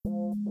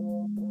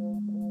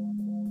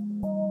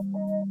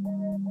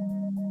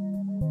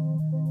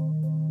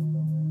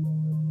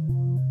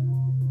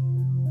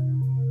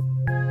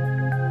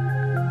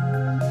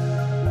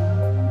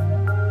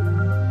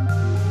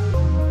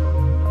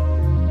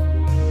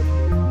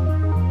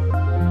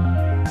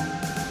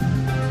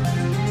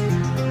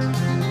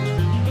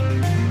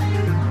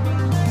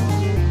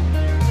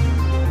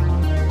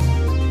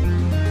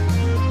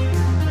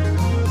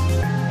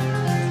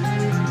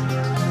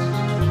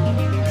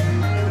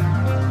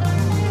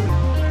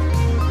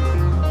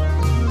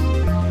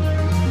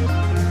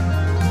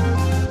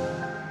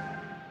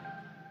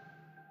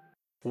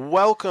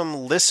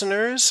Welcome,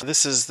 listeners.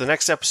 This is the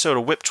next episode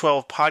of Whip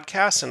 12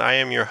 Podcast, and I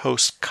am your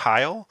host,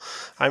 Kyle.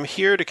 I'm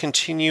here to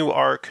continue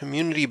our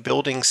community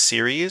building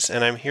series,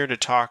 and I'm here to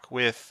talk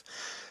with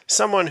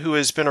someone who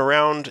has been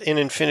around in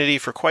Infinity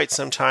for quite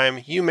some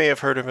time. You may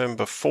have heard of him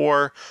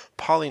before,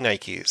 Polly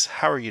Nikes.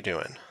 How are you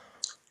doing?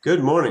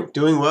 Good morning.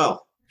 Doing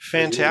well.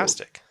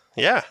 Fantastic.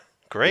 Yeah,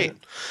 great. Yeah.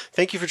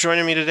 Thank you for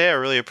joining me today. I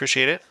really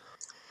appreciate it.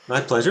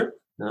 My pleasure.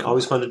 Cool.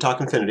 Always fun to talk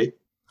Infinity.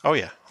 Oh,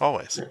 yeah,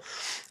 always.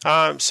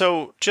 Yeah.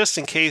 So just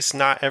in case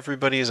not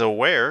everybody is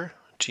aware,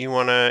 do you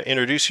want to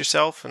introduce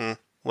yourself and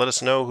let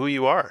us know who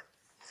you are?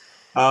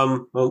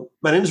 Well,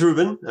 my name is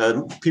Ruben.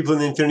 People in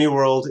the Infinity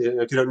world,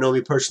 if you don't know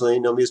me personally,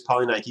 know me as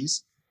Polly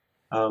Nikes.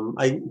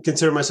 I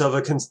consider myself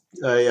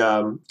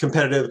a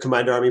competitive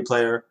Combined Army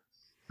player.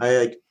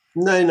 I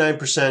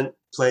 99%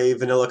 play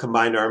vanilla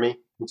Combined Army.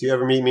 If you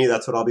ever meet me,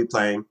 that's what I'll be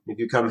playing. If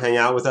you come hang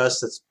out with us,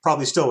 that's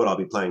probably still what I'll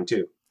be playing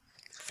too.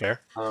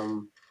 Fair.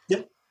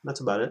 Yeah, that's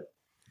about it.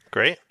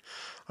 Great.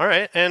 All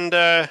right. And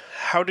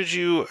how did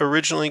you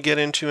originally get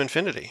into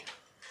Infinity?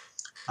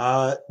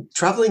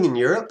 Traveling in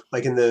Europe,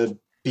 like in the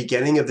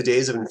beginning of the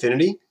days of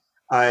Infinity,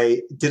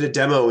 I did a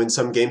demo in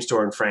some game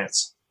store in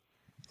France.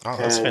 Oh,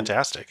 that's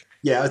fantastic.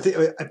 Yeah,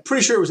 I'm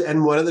pretty sure it was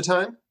N1 at the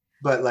time,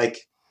 but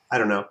I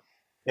don't know.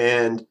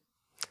 And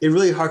it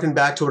really harkened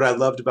back to what I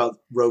loved about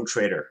Rogue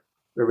Trader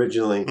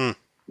originally,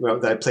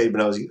 that I played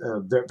when I was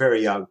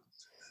very young.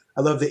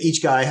 I love that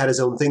each guy had his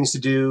own things to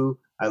do.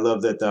 I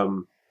love that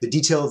the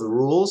detail of the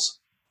rules,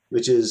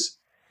 which is,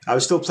 I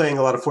was still playing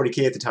a lot of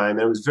 40K at the time,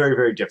 and it was very,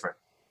 very different.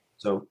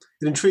 So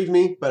it intrigued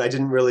me, but I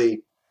didn't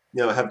really,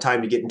 have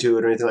time to get into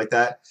it or anything like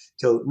that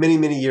till many,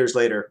 many years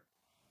later,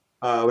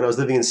 when I was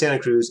living in Santa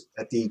Cruz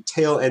at the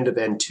tail end of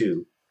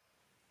N2,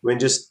 when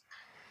just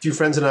a few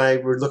friends and I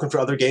were looking for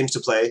other games to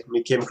play.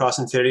 We came across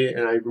Infinity,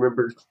 and I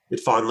remembered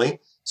it fondly.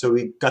 So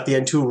we got the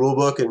N2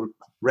 rulebook and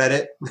read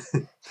it,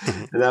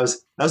 and that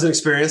was an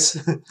experience.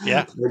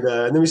 Yeah. And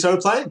then we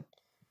started playing,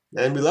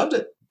 and we loved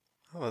it.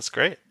 Oh, that's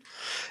great.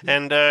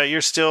 And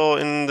you're still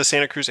in the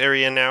Santa Cruz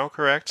area now,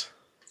 correct?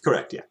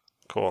 Correct, yeah.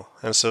 Cool.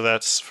 And so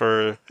that's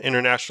for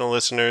international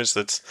listeners,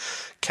 that's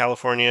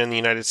California in the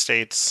United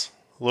States,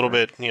 a little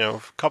bit,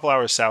 a couple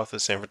hours south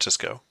of San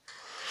Francisco.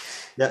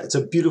 Yeah, it's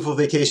a beautiful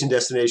vacation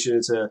destination.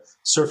 It's a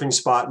surfing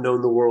spot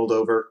known the world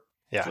over.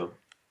 Yeah. So,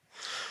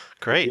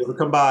 great. If you ever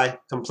come by,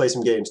 come play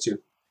some games too.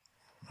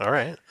 All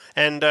right.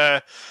 And,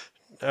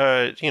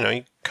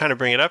 you kind of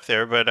bring it up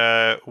there,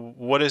 but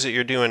what is it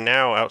you're doing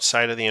now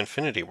outside of the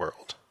Infinity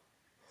world?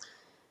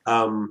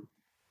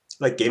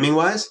 Like gaming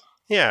wise?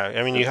 Yeah.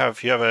 I mean, you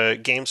have a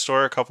game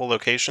store, a couple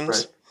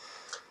locations.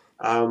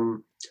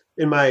 Right.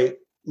 In my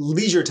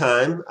leisure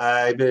time,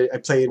 I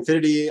play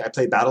Infinity, I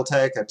play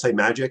Battletech, I play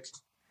Magic.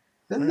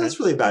 And that's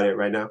really about it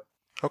right now.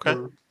 Okay.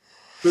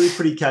 Really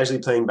pretty casually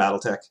playing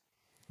Battletech,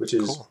 which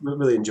is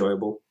really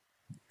enjoyable.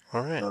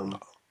 All right.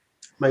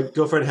 My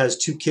girlfriend has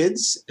 2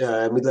 kids,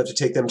 and we'd love to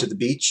take them to the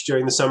beach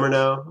during the summer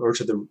now, or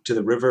to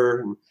the river,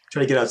 and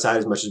try to get outside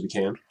as much as we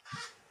can.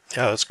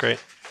 Yeah, that's great.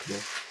 Yeah.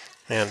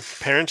 Man,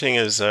 parenting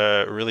has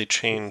really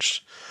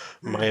changed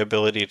my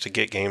ability to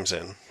get games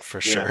in,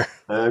 for sure.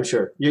 I'm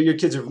sure. Your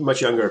kids are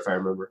much younger, if I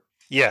remember.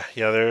 Yeah,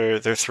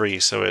 they're 3,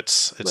 so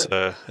it's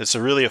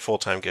a really a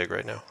full-time gig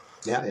right now.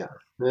 Yeah.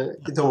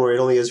 Don't worry, it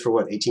only is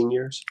for 18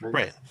 years?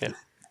 Right, yeah.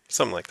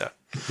 Something like that.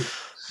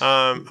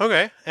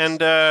 Okay,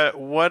 and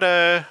what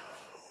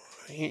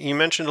you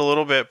mentioned a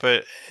little bit,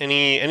 but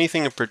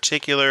anything in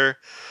particular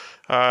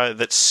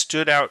that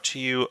stood out to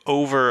you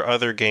over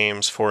other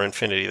games for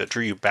Infinity that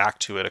drew you back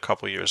to it a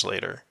couple years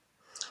later?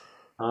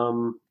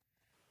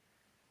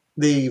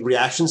 The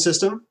reaction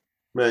system,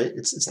 right?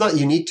 It's not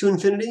unique to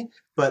Infinity,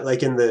 but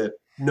like in the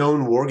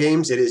known war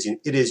games, it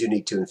is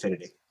unique to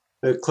Infinity.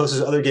 The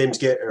closest other games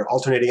get are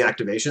alternating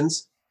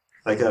activations,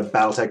 like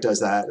Battletech does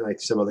that, and like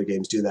some other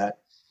games do that.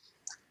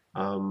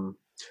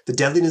 The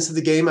deadliness of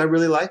the game I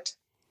really liked.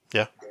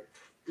 Yeah.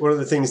 One of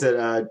the things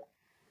that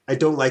I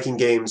don't like in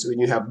games when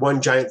you have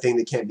one giant thing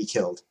that can't be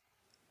killed.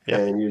 Yeah.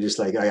 And you're just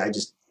like, I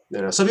just,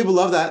 some people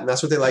love that, and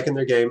that's what they like in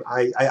their game.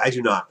 I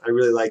do not. I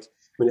really like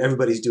when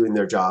everybody's doing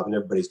their job and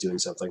everybody's doing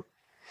something.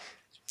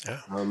 Yeah,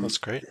 that's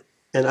great.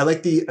 And I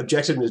like the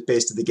objectiveness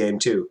based of the game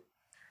too.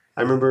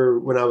 I remember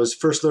when I was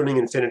first learning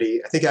Infinity,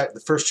 I think the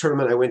first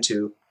tournament I went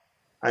to,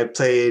 I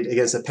played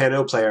against a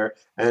Pano player,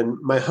 and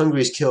my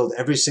Hungries killed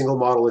every single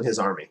model in his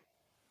army.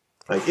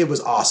 Like, it was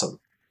awesome.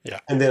 Yeah.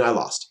 And then I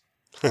lost.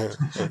 And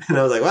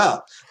I was like,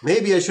 well,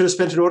 maybe I should have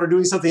spent an order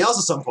doing something else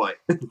at some point.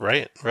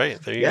 Right. There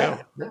you go.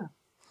 Yeah.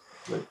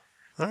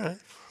 All right.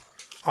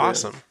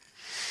 Awesome.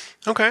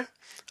 Yeah. Okay.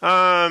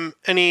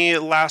 Any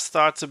last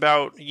thoughts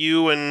about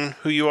you and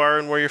who you are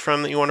and where you're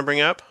from that you want to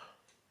bring up?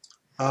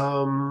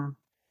 No,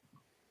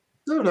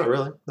 not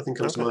really. Nothing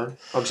comes to mind.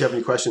 Obviously, if you have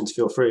any questions,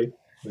 feel free.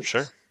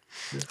 Sure.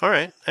 Yeah. All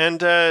right.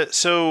 And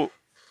so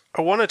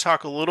I want to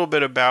talk a little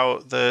bit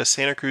about the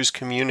Santa Cruz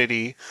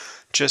community,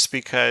 just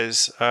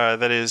because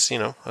that is,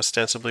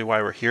 ostensibly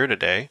why we're here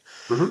today.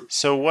 Mm-hmm.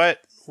 So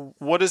what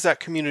what does that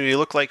community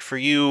look like for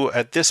you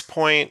at this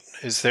point?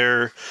 Is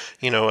there,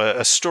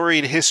 a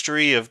storied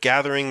history of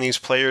gathering these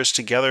players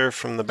together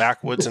from the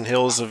backwoods and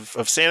hills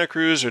of Santa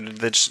Cruz, or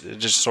did it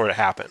just sort of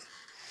happen?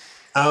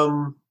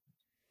 I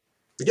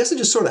guess it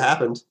just sort of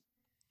happened.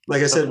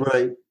 Like I said,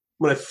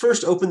 when I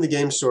first opened the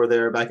game store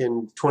there back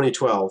in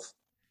 2012,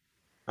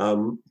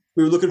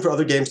 we were looking for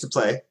other games to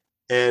play,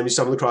 and we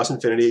stumbled across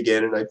Infinity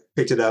again, and I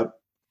picked it up.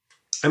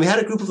 And we had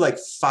a group of like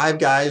 5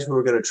 guys who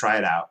were going to try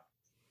it out.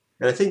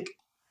 And I think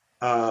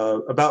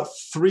about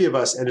 3 of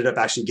us ended up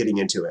actually getting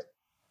into it.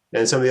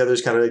 And some of the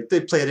others kind of,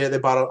 they played it, they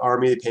bought an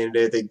army, they painted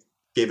it, they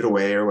gave it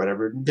away or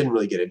whatever, didn't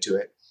really get into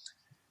it.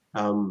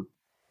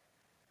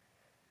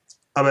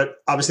 But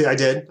obviously I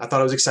did. I thought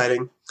it was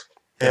exciting.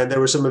 And there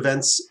were some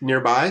events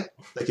nearby,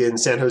 like in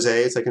San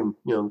Jose. It's like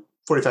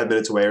 45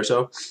 minutes away or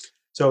so.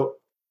 So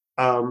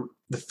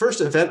the first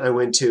event I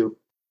went to,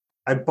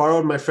 I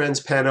borrowed my friend's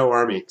Pano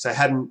army because I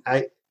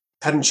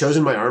hadn't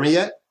chosen my army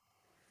yet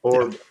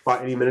or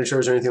bought any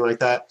miniatures or anything like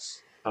that.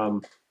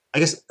 I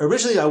guess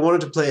originally I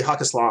wanted to play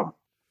Hakislam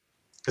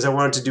because I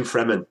wanted to do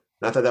Fremen.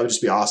 I thought that would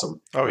just be awesome.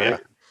 Oh, right? Yeah,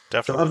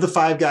 definitely. So of the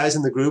 5 guys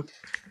in the group,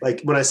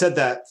 like when I said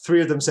that,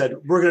 3 of them said,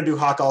 we're going to do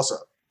Hawk also.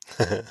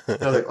 And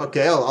I was like,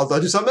 okay, I'll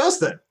do something else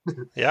then.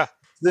 Yeah.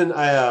 Then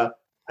I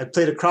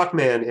played a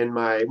Crocman in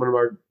one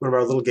of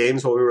our little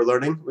games while we were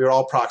learning. We were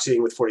all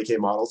proxying with 40K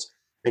models.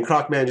 And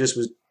Crocman just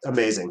was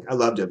amazing. I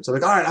loved him. So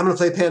I'm like, all right, I'm going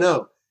to play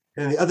Pano.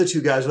 And the other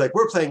 2 guys were like,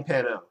 we're playing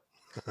Pano.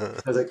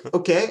 I was like,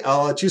 okay,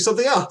 I'll choose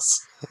something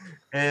else.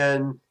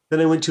 And then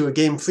I went to a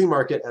game flea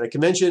market at a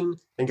convention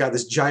and got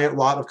this giant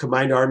lot of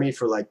Combined Army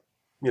for like,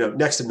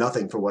 next to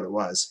nothing for what it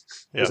was.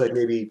 It was like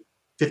maybe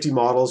 50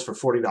 models for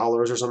 $40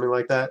 or something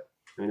like that.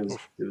 I mean, it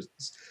was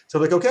so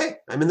I'm like, okay,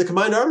 I'm in the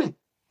Combined Army.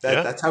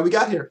 That's how we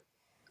got here.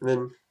 And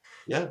then,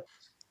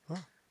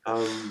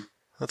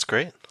 that's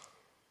great.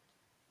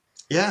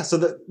 Yeah, so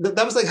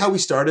that was like how we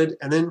started,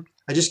 and then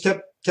I just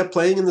kept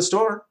playing in the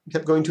store,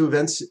 kept going to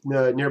events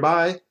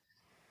nearby,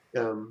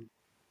 and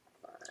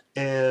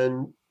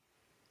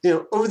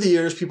over the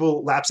years,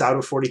 people lapse out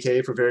of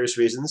 40K for various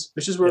reasons,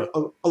 which is where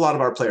a lot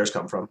of our players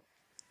come from.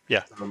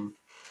 Yeah,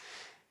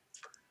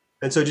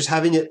 and so just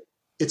having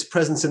its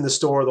presence in the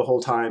store the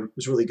whole time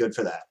was really good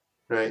for that.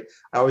 Right,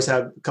 I always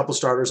have a couple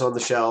starters on the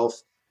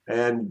shelf,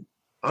 and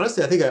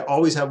honestly, I think I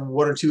always have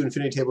 1 or 2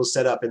 Infinity tables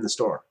set up in the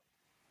store.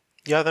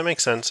 Yeah, that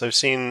makes sense. I've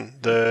seen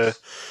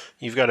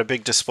you've got a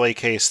big display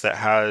case that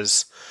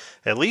has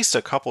at least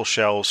a couple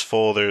shelves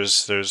full.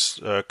 There's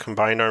a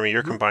Combined Army,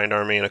 your Combined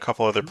Army, and a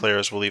couple other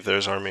players will leave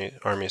theirs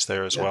armies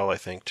there as well, I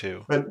think,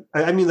 too. But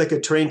I mean like a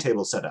terrain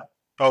table setup.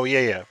 Oh,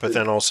 yeah. But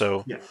then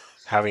also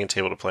having a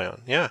table to play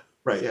on. Yeah.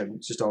 Right, yeah,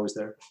 it's just always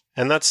there.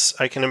 And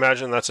I can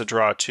imagine that's a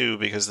draw, too,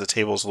 because the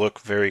tables look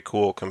very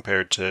cool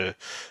compared to,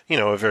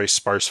 a very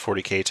sparse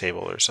 40K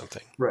table or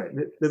something. Right.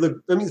 They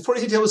look, the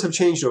 40K tables have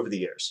changed over the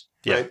years.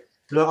 Yeah. Right?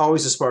 They're not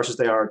always as sparse as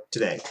they are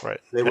today.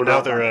 Right.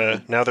 Now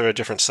they're a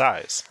different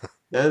size.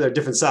 Now they're a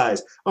different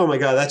size. Oh my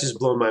God, that just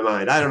blown my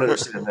mind. I don't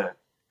understand that.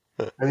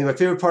 I mean, my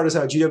favorite part is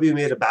how GW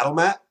made a battle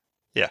mat.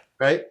 Yeah.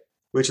 Right?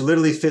 Which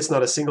literally fits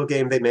not a single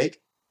game they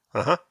make.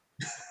 Uh-huh.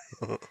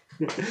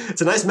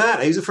 It's a nice mat.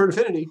 I use it for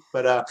Infinity.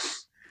 But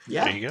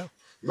yeah. There you go.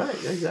 Right,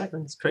 yeah,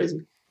 exactly. It's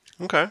crazy.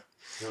 Okay.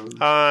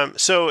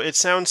 So it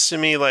sounds to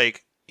me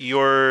like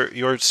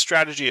your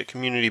strategy at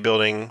community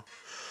building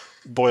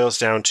boils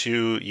down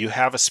to you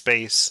have a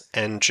space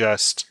and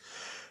just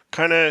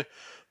kind of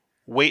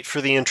wait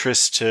for the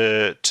interest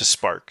to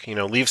spark.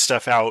 Leave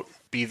stuff out,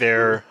 be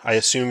there. I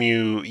assume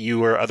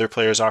you or other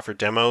players offer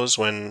demos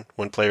when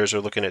players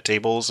are looking at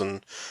tables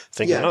and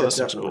thinking, "Oh, this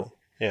looks cool."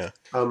 Yeah.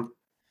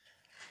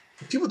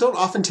 People don't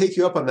often take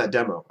you up on that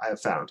demo, I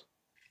have found.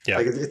 Yeah.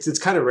 Like it's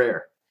kind of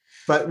rare,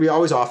 but we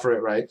always offer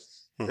it, right?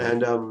 Mm-hmm.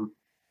 And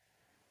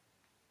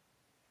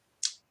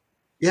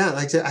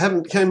like I said,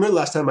 can't remember the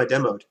last time I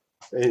demoed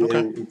in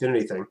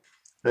Infinity thing.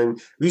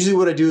 And usually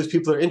what I do is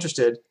people are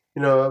interested,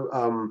 we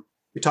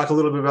talk a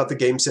little bit about the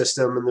game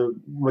system and the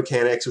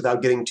mechanics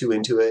without getting too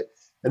into it.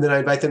 And then I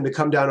invite them to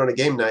come down on a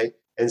game night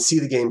and see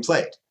the game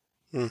played.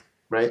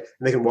 Right?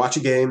 And they can watch a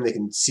game, they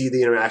can see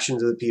the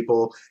interactions of the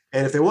people.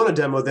 And if they want a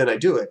demo, then I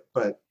do it.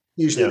 But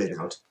usually they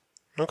don't.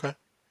 Okay.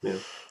 Yeah.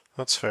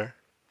 That's fair.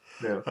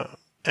 Yeah.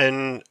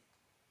 And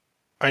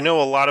I know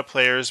a lot of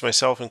players,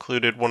 myself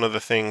included, one of the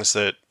things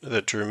that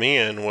drew me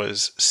in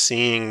was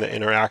seeing the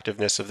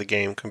interactiveness of the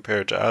game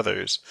compared to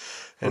others.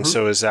 And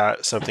so is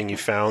that something you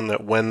found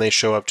that when they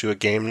show up to a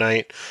game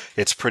night,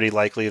 it's pretty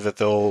likely that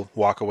they'll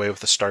walk away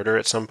with a starter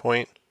at some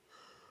point?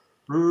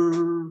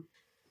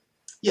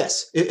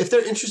 Yes. If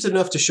they're interested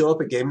enough to show up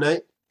at game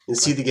night and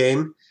see the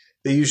game,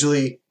 they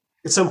usually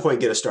at some point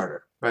get a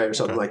starter, right? Or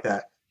something like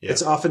that. Yeah.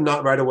 It's often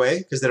not right away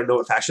because they don't know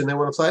what faction they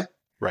want to play.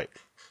 Right.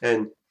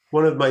 And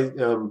one of my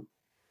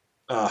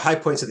high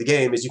points of the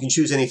game is you can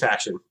choose any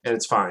faction and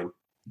it's fine,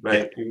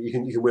 right? Yeah. You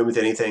can win with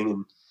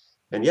anything.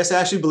 And yes, I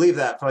actually believe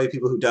that. Probably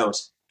people who don't,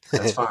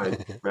 that's fine,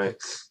 right?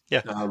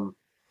 Yeah.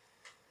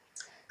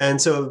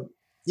 And so,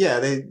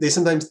 they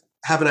sometimes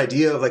have an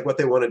idea of like what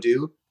they want to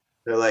do.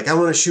 They're like, I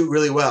want to shoot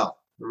really well.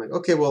 I'm like,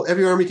 okay, well,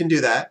 every army can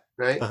do that,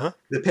 right? Uh-huh.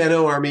 The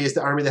Pano army is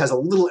the army that has a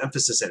little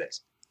emphasis in it.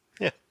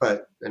 Yeah.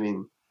 But, I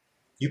mean,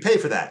 you pay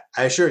for that,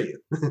 I assure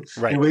you.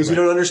 Right. In ways you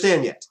don't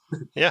understand yet.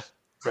 Yeah.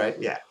 Right?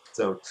 Yeah.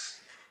 So,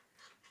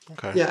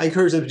 okay. Yeah, I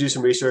encourage them to do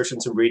some research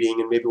and some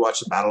reading and maybe watch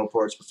some battle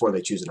reports before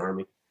they choose an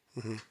army.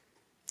 Mm-hmm.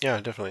 Yeah,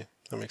 definitely.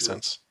 That makes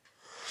sense.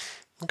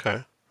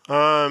 Okay.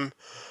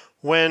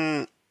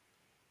 When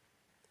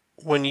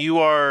you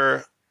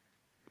are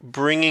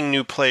bringing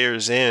new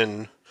players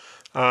in,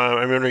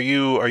 I mean, are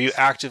you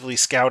actively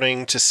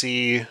scouting to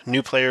see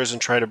new players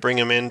and try to bring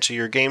them into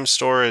your game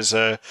store as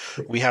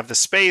we have the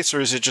space, or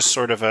is it just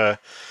sort of a,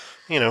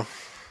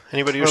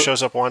 anybody who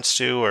shows up wants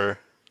to, or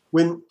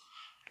when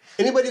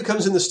anybody who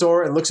comes in the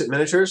store and looks at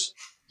miniatures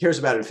hears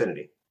about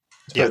Infinity.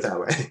 Let's put it that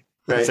way.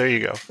 Right? There you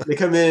go. They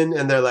come in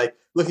and they're like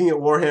looking at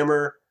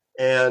Warhammer,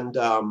 and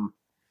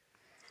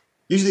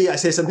usually I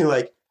say something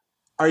like,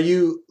 "Are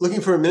you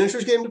looking for a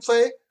miniatures game to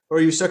play, or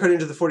are you suckered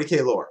into the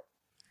 40K lore?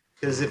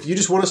 Because if you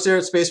just want to stare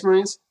at Space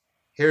Marines,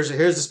 here's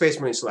the Space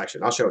Marine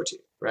selection. I'll show it to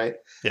you, right?"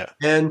 Yeah.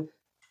 And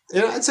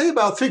I'd say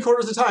about 3/4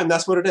 of the time,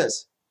 that's what it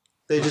is.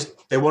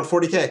 They want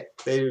 40K.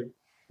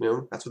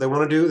 That's what they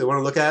want to do. They want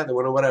to look at. They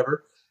want to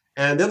whatever.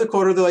 And the other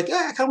quarter, they're like,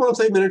 "Yeah, I kind of want to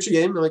play a miniature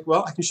game." I'm like,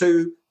 "Well, I can show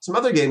you some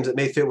other games that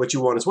may fit what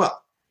you want as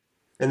well."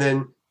 And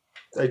then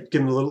I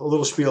give them a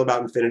little spiel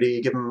about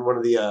Infinity. Give them one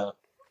of the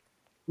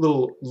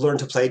little learn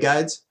to play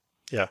guides.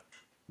 Yeah.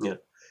 Yeah.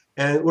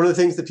 And one of the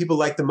things that people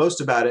like the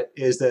most about it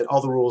is that all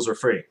the rules are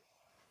free,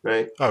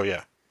 right? Oh,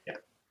 yeah. Yeah.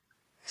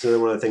 So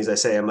one of the things I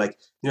say, I'm like,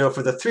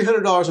 for the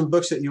 $300 in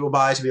books that you will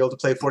buy to be able to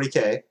play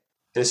 40K,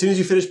 and as soon as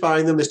you finish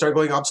buying them, they start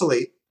going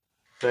obsolete,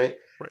 right?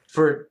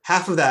 For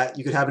half of that,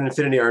 you could have an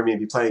Infinity army and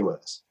be playing with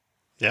us.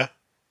 Yeah.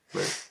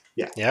 Right.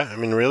 Yeah. Yeah. I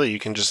mean, really, you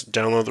can just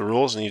download the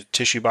rules and use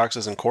tissue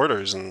boxes and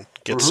quarters and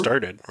get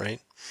started,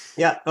 right?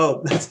 Yeah.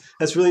 Oh,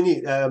 that's really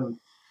neat.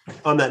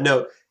 On that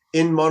note,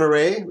 in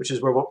Monterey, which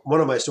is where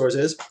one of my stores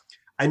is,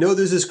 I know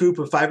there's this group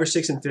of 5 or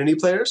 6 Infinity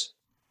players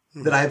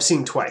that I have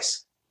seen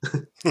twice.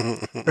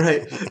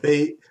 Right?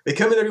 They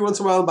come in every once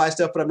in a while and buy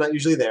stuff, but I'm not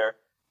usually there.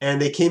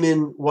 And they came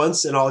in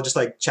once and all just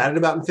like chatted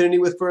about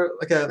Infinity for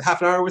like a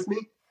half an hour with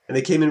me. And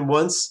they came in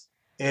once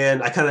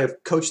and I kind of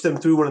coached them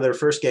through one of their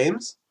first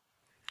games.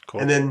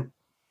 Cool. And then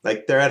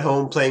like they're at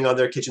home playing on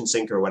their kitchen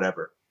sink or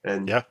whatever.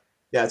 And yeah,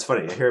 it's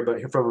funny. I hear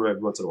from them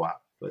every once in a while.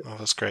 But,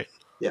 that's great.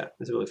 Yeah,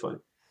 it's really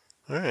fun.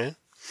 All right.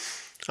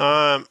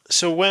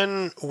 So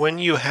when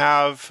you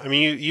have, I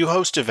mean, you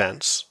host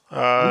events.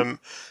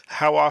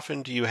 How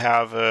often do you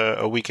have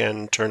a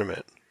weekend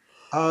tournament?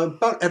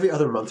 About every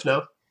other month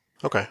now.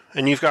 Okay.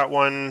 And you've got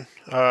one,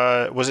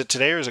 was it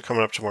today or is it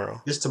coming up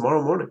tomorrow? It's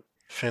tomorrow morning.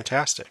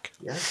 Fantastic.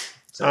 Yeah.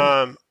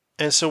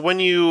 And so when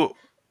you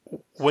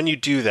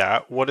do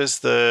that, what does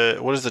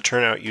the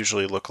turnout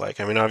usually look like?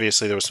 I mean,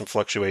 obviously there was some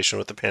fluctuation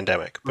with the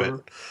pandemic,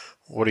 but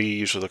what are you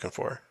usually looking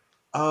for?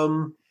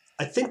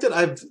 I think that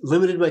I've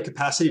limited my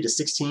capacity to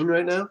 16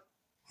 right now.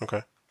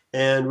 Okay.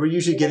 And we're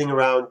usually getting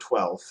around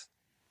 12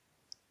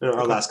 in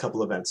our last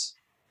couple events.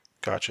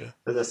 Gotcha.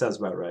 That sounds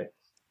about right.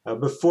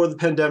 Before the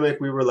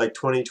pandemic, we were like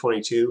 20,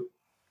 22.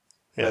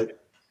 Yeah.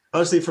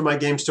 Honestly, for my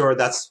game store,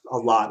 that's a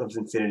lot of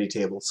Infinity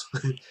tables.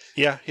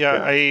 Yeah.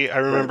 I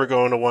remember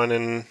going to one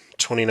in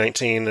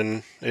 2019,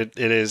 and it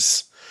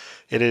is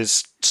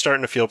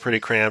starting to feel pretty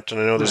cramped. And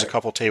I know there's a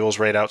couple tables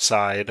right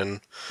outside,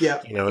 and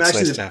it's actually,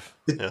 nice to have.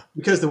 Yeah.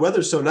 Because the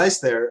weather's so nice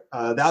there,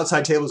 the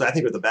outside tables I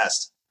think are the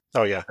best.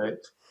 Oh yeah. Right.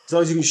 As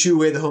long as you can shoo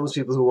away the homeless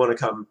people who want to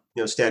come,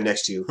 stand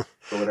next to you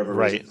for whatever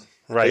reason.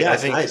 Right. Yeah, I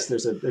it's think nice.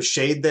 There's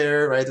shade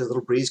there, right? There's a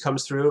little breeze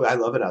comes through. I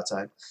love it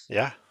outside.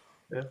 Yeah.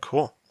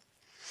 Cool.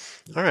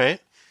 All right.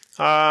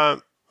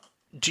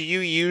 Do you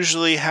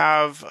usually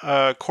have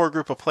a core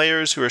group of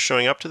players who are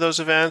showing up to those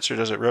events, or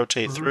does it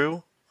rotate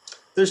through?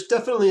 There's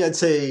definitely, I'd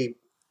say,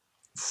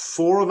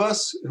 4 of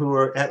us who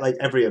are at like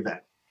every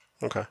event.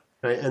 Okay.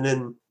 Right, and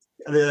then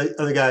the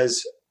other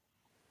guys,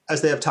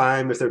 as they have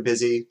time, if they're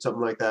busy,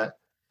 something like that.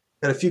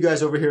 Got a few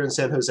guys over here in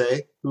San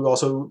Jose who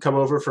also come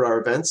over for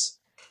our events,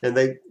 and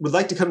they would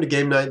like to come to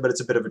game night, but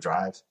it's a bit of a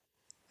drive.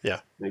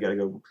 Yeah. They got to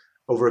go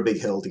over a big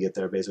hill to get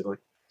there, basically.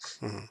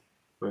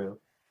 Yeah.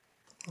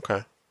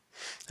 Okay.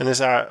 And is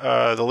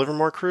that the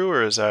Livermore crew,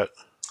 or is that?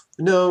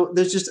 No,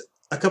 there's just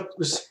a couple.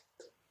 Let's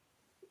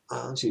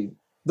see.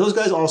 Those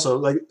guys also,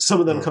 like some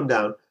of them come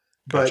down,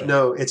 but Gotcha.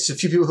 no, it's a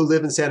few people who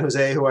live in San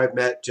Jose who I've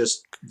met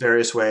just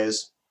various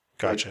ways.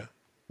 Gotcha. Like,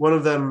 one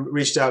of them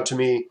reached out to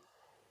me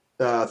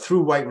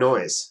through White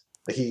Noise.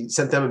 Like he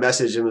sent them a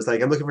message and was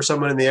like, "I'm looking for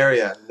someone in the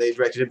area." And they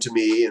directed him to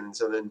me, and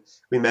so then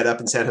we met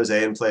up in San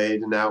Jose and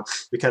played, and now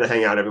we kind of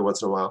hang out every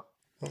once in a while.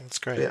 Oh, that's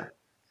great. But yeah.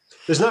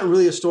 There's not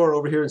really a store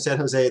over here in San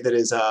Jose that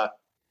is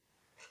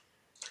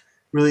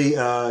really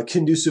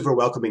conducive or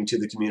welcoming to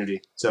the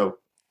community. So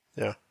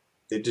yeah,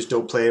 they just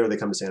don't play or they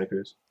come to Santa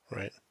Cruz.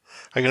 Right.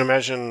 I can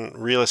imagine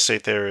real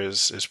estate there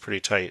is pretty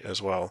tight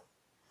as well.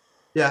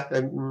 Yeah,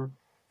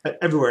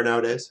 everywhere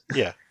nowadays.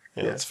 Yeah,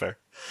 that's fair.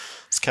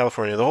 It's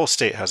California. The whole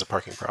state has a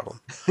parking problem.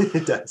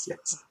 It does,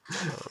 yes.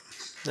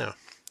 Yeah.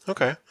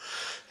 Okay.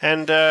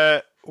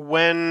 And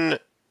when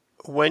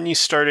when you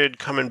started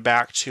coming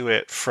back to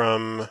it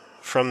from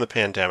the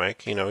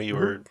pandemic, you Mm-hmm.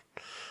 were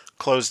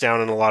closed down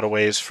in a lot of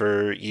ways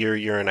for a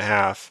year and a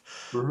half.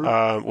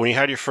 Mm-hmm. When you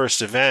had your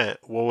first event,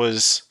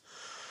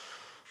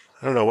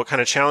 I don't know, what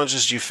kind of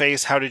challenges did you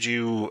face? How did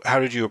you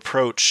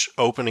approach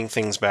opening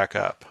things back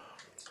up?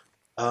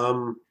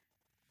 I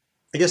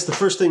guess the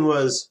first thing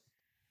was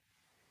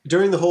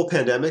during the whole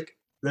pandemic,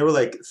 there were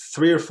like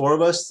 3 or 4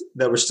 of us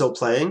that were still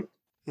playing.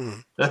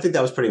 Mm. And I think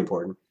that was pretty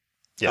important.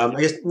 Yeah.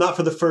 I guess not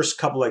for the first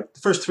the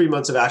first 3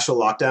 months of actual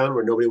lockdown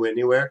where nobody went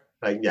anywhere.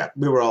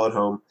 We were all at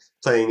home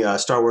playing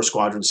Star Wars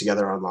Squadrons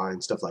together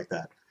online, stuff like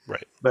that.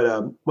 Right.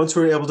 But once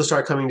we were able to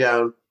start coming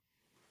down,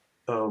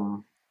 we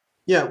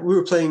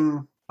were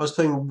playing. I was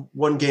playing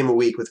one game a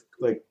week with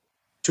like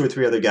 2 or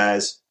 3 other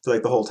guys for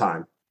like the whole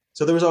time.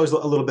 So there was always a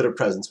little bit of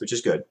presence, which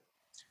is good.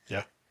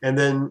 Yeah. And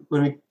then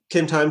when we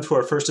came time to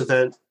our first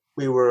event,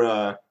 we were,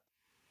 I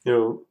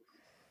don't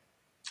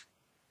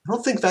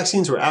think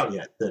vaccines were out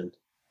yet then.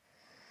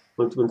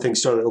 When things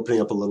started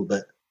opening up a little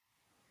bit.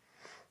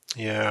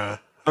 Yeah.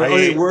 Or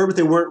they were, but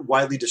they weren't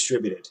widely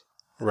distributed.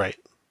 Right.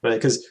 Right,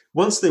 because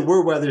once they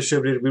were widely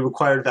distributed, we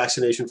required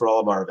vaccination for all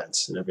of our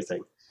events and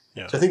everything.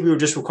 Yeah. So I think we were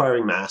just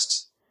requiring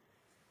masks.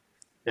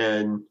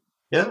 And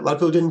a lot of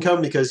people didn't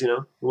come because, it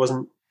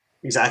wasn't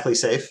exactly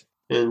safe.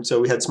 And so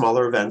we had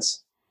smaller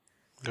events.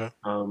 Okay.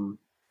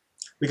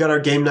 We got our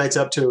game nights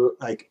up to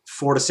like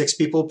 4 to 6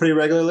 people pretty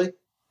regularly.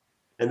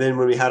 And then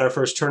when we had our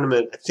first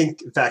tournament, I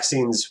think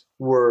vaccines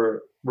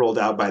were rolled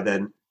out by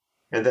then.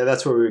 And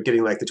that's where we were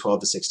getting like the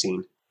 12 to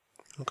 16.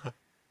 Okay.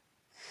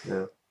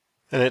 Yeah.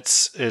 And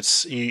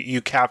it's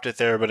you capped it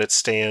there, but it's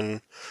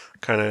staying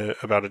kind of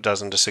about a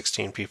dozen to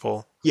 16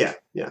 people. Yeah.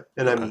 And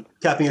okay. I'm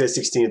capping it at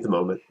 16 at the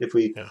moment. If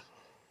we,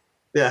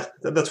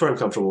 that's where I'm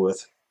comfortable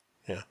with.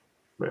 Yeah.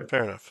 Right.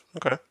 Fair enough.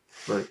 Okay.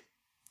 Right.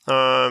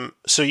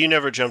 So you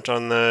never jumped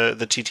on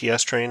the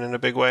TTS train in a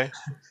big way?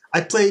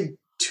 I played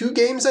 2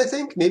 games, I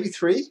think, maybe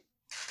 3.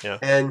 Yeah.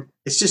 And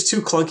it's just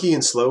too clunky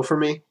and slow for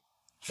me.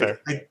 Fair.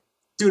 I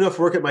do enough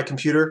work at my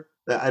computer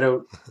that I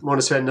don't want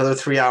to spend another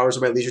 3 hours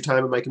of my leisure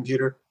time at my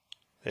computer.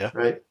 Yeah.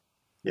 Right?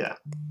 Yeah.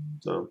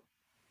 So.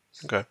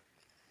 Okay.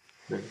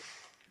 Yeah.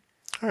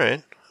 All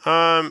right.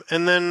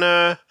 And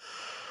then,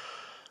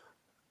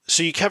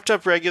 so you kept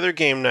up regular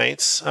game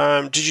nights.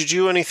 Did you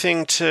do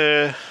anything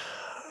to,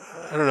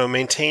 I don't know,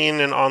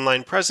 maintain an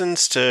online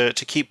presence to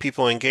keep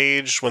people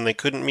engaged when they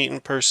couldn't meet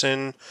in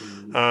person?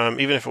 Mm-hmm.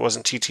 Even if it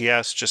wasn't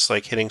TTS, just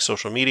like hitting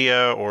social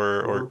media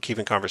or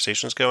keeping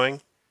conversations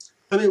going?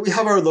 I mean, we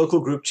have our local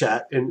group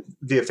chat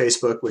via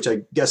Facebook, which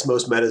I guess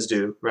most metas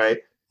do, right?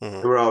 Mm-hmm.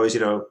 And we're always,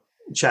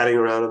 chatting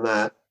around on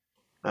that.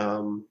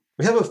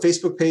 We have a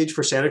Facebook page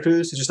for Santa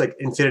Cruz. It's just like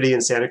Infinity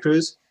and Santa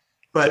Cruz.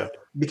 But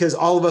because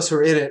all of us who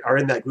are in it are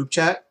in that group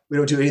chat, we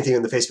don't do anything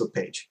on the Facebook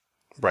page.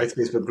 Right. Like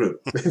the Facebook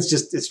group.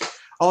 It's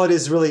all it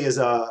is really is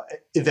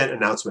event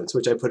announcements,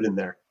 which I put in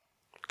there.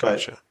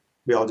 Gotcha. But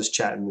we all just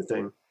chat in the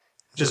thing.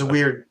 Which is a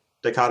weird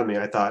dichotomy,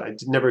 I thought.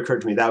 It never occurred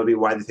to me that would be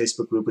why the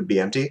Facebook group would be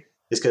empty.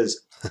 Is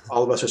because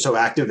all of us are so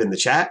active in the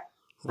chat.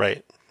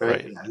 Right.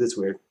 Yeah, that's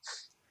weird.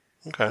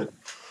 Okay.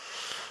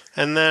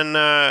 And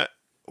then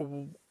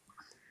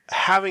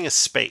having a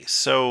space.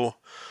 So,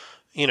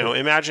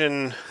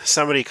 imagine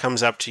somebody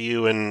comes up to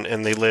you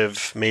and they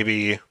live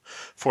maybe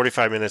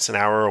 45 minutes, an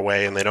hour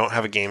away, and they don't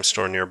have a game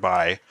store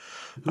nearby.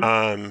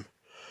 Mm-hmm.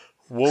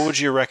 What would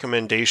your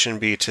recommendation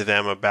be to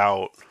them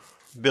about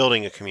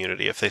building a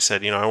community? If they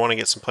said, I want to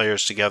get some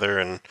players together,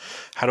 and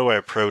how do I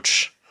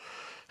approach...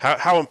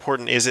 How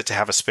important is it to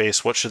have a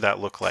space? What should that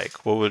look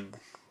like? What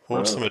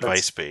would some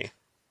advice be?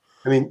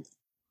 I mean,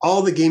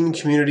 all the gaming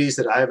communities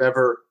that I've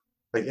ever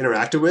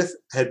interacted with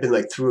had been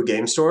through a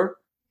game store,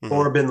 mm-hmm.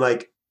 or been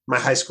my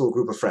high school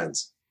group of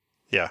friends.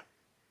 Yeah.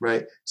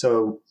 Right.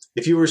 So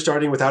if you were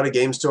starting without a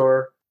game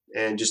store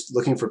and just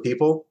looking for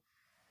people,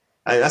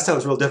 that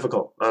sounds real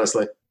difficult,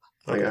 honestly.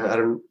 Okay. I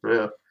don't.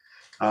 Yeah.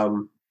 I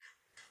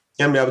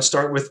would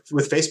start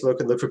with Facebook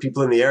and look for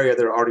people in the area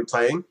that are already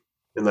playing,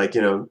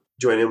 and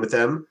join in with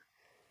them.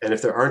 And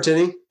if there aren't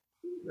any,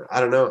 I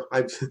don't know.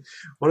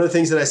 One of the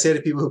things that I say to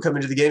people who come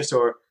into the game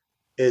store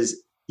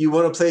is you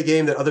want to play a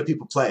game that other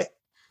people play.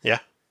 Yeah.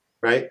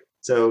 Right?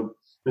 So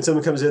when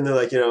someone comes in, they're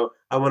like,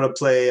 I want to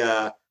play,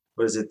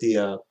 what is it?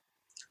 The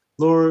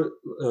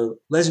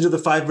Legend of the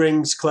Five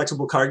Rings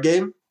collectible card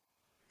game.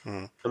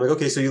 I'm like,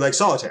 okay, so you like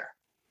solitaire.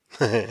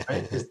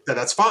 Right?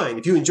 That's fine.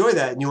 If you enjoy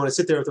that and you want to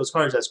sit there with those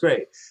cards, that's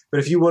great.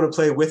 But if you want to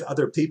play with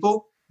other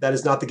people, that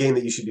is not the game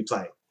that you should be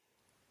playing.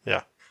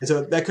 Yeah. And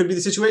so that could be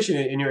the situation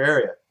in your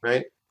area,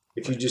 right?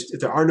 If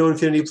there are no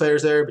Infinity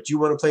players there, but you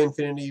want to play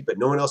Infinity, but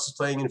no one else is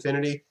playing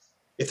Infinity,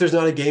 if there's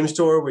not a game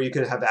store where you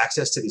can have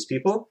access to these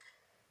people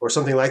or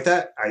something like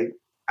that,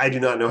 I do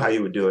not know how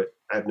you would do it.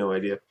 I have no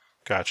idea.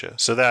 Gotcha.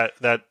 So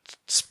that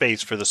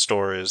space for the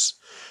store is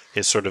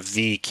sort of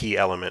the key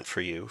element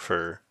for you.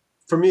 For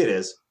me, it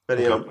is. But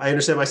I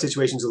understand my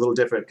situation's a little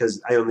different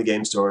because I own the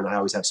game store and I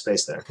always have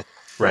space there.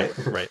 Right.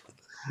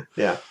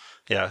 Yeah.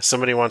 Yeah,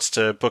 somebody wants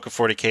to book a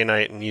 40K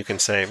night and you can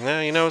say,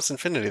 it's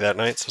Infinity that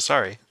night, so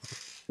sorry.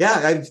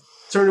 Yeah,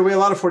 turned away a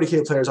lot of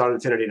 40K players on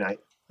Infinity Night.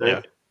 Right?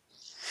 Yeah.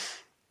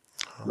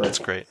 Oh, that's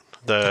great.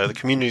 The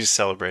community is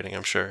celebrating,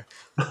 I'm sure.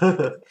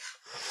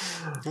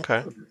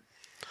 Okay.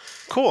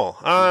 Cool.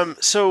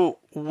 So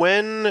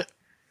when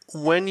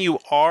you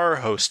are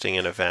hosting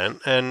an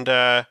event, and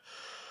let's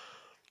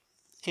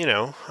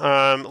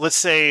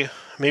say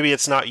maybe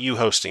it's not you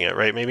hosting it,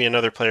 right? Maybe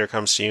another player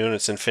comes to you and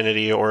it's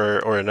Infinity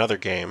or another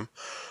game.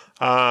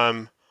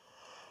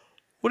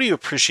 What do you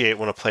appreciate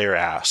when a player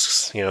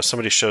asks?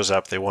 Somebody shows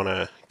up, they want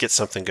to get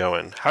something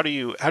going. How do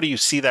you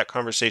see that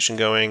conversation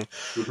going?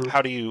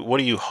 Mm-hmm. What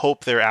do you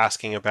hope they're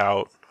asking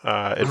about?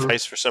 Mm-hmm.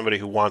 Advice for somebody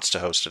who wants to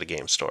host at a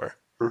game store.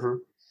 Mm-hmm.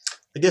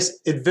 I guess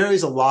it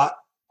varies a lot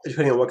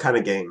depending on what kind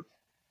of game.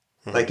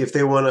 Mm-hmm. Like if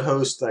they want to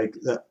host like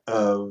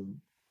a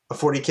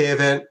 40K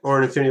event or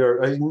an Infinity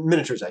or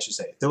miniatures, I should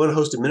say. If they want to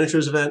host a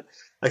miniatures event,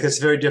 like that's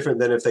very different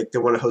than if they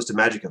want to host a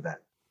Magic event.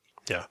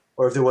 Yeah.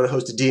 Or if they want to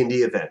host a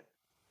D&D event.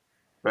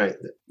 Right,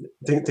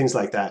 things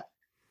like that.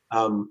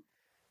 And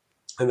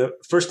the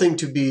first thing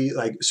to be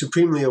like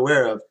supremely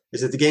aware of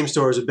is that the game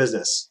store is a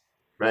business,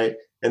 right?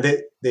 And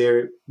they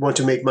want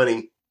to make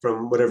money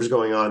from whatever's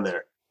going on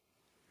there.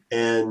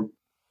 And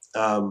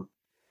I'm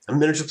a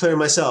miniature player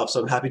myself,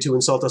 so I'm happy to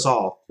insult us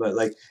all. But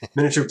like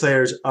miniature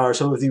players are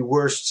some of the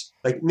worst.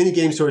 Like many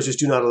game stores just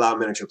do not allow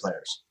miniature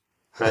players,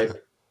 right?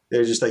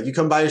 They're just like, you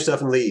come buy your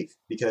stuff and leave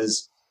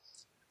because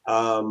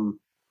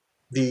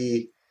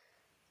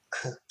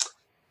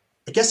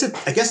I guess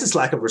its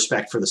lack of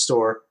respect for the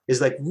store is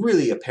like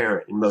really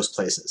apparent in most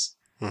places.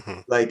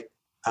 Mm-hmm. Like,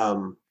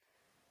 an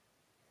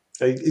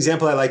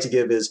example I like to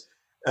give is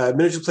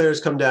miniature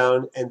players come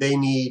down and they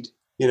need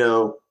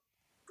 4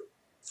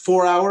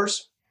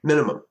 hours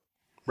minimum,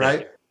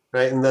 right?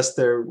 Right, unless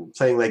they're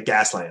playing like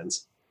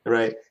Gaslands,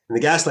 right? And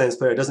the Gaslands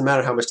player, it doesn't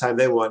matter how much time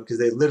they want because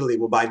they literally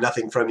will buy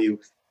nothing from you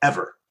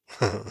ever,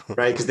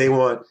 right? Because they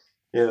want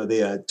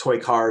the toy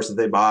cars that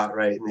they bought,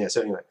 right? And yeah,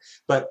 so anyway,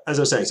 but as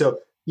I was saying, so.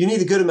 You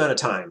need a good amount of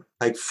time,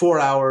 like 4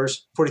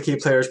 hours,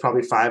 40K players,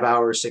 probably 5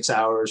 hours, 6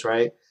 hours,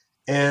 right?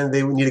 And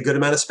they need a good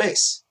amount of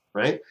space,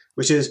 right?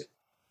 Which is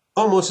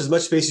almost as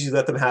much space as you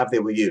let them have, they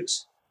will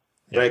use,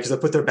 right? Because they'll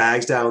put their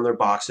bags down, their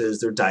boxes,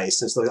 their dice,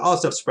 and stuff. All that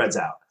stuff spreads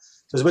out.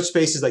 So as much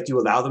space as like you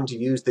allow them to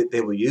use, they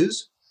will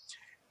use.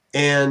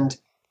 And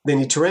they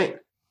need terrain,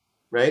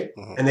 right?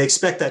 Mm-hmm. And they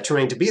expect that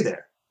terrain to be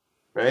there,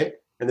 right?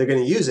 And they're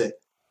going to use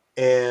it.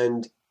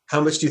 And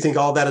how much do you think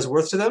all that is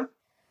worth to them?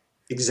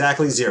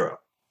 Exactly zero.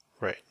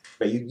 Right.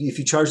 If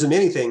you charge them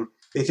anything,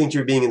 they think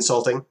you're being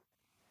insulting,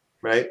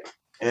 right?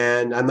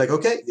 And I'm like,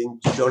 okay, then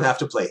you don't have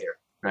to play here,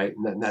 right?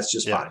 And that's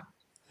just fine.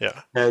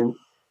 Yeah. And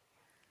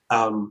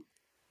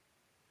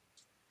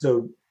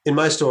so in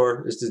my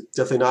store, it's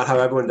definitely not how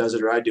everyone does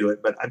it or I do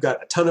it, but I've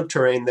got a ton of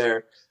terrain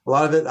there. A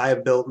lot of it I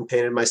have built and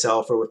painted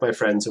myself or with my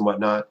friends and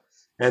whatnot.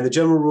 And the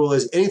general rule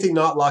is anything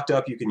not locked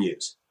up, you can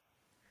use.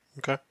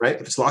 Okay. Right?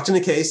 If it's locked in a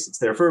case, it's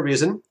there for a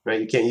reason, right?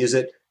 You can't use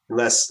it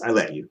unless I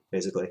let you,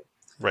 basically.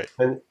 Right.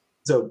 And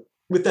so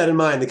with that in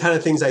mind, the kind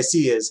of things I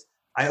see is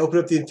I open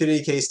up the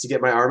Infinity case to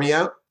get my army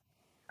out.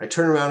 I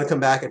turn around and come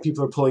back and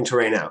people are pulling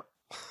terrain out.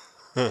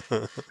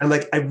 I'm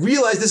like, I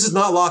realize this is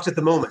not locked at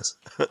the moment,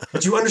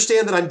 but you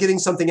understand that I'm getting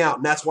something out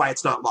and that's why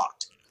it's not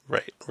locked.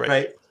 Right.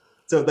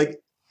 So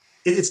like,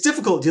 it's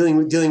difficult dealing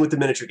with the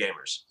miniature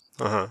gamers.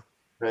 Uh-huh.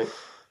 Right.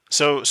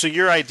 So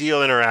your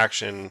ideal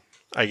interaction,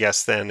 I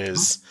guess, then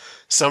is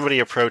somebody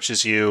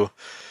approaches you.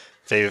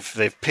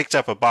 They've picked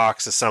up a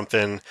box of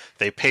something.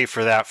 They pay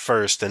for that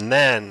first, and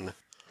then,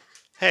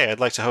 hey, I'd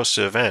like to host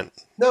an event.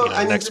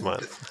 Next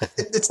month.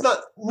 It's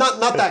not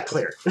that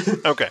clear.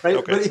 Okay. Right?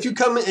 Okay. But if you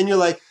come and you're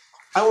like,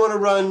 I want to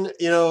run,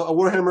 a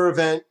Warhammer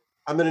event.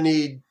 I'm going to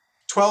need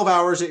 12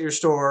 hours at your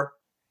store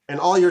and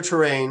all your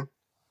terrain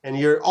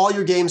and all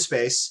your game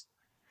space,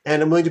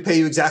 and I'm willing to pay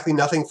you exactly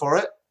nothing for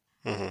it.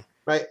 Mm-hmm.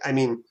 Right? I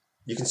mean,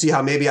 you can see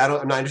how maybe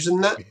I'm not interested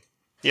in that.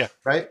 Yeah.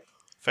 Right.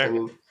 Fair. I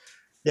mean,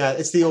 yeah,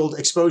 it's the old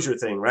exposure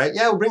thing, right?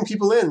 Yeah, we'll bring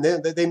people in.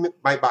 They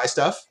might buy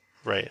stuff.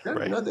 Right, yeah,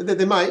 right.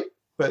 They might,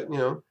 but,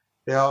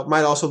 they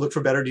might also look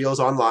for better deals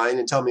online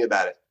and tell me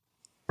about it.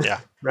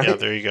 Yeah, right? Yeah,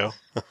 there you go.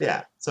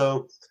 Yeah,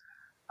 so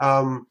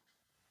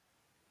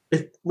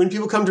when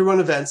people come to run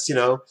events,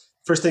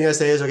 first thing I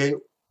say is, okay,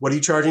 what are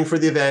you charging for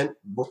the event?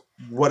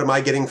 What am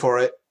I getting for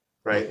it?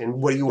 Right, and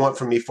what do you want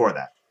from me for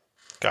that?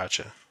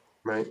 Gotcha.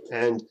 Right,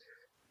 and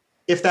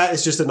if that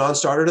is just a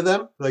non-starter to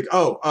them, like,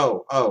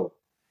 oh.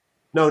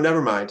 No,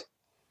 never mind.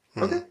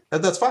 Okay,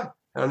 that's fine.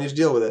 I don't need to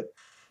deal with it.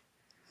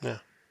 Yeah.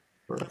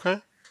 Okay.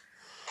 All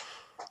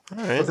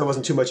right. Hope that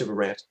wasn't too much of a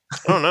rant.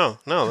 Oh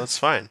no, that's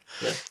fine.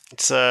 Yeah.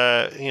 It's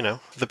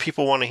the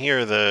people want to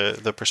hear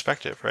the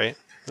perspective, right?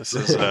 This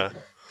is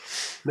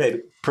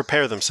maybe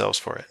prepare themselves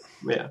for it.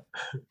 Yeah.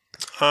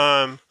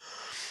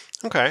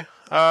 Okay.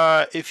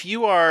 If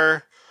you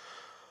are,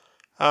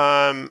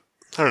 I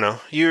don't know,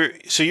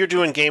 you're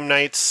doing game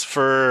nights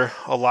for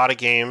a lot of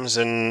games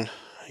and.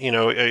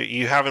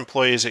 You have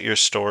employees at your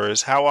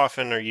stores. How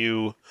often are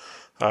you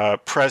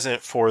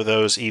present for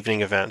those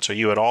evening events? Are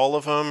you at all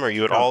of them? Are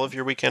you at all of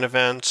your weekend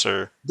events?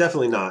 Or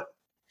definitely not.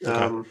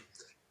 Okay.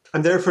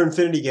 I'm there for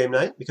Infinity Game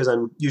Night because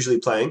I'm usually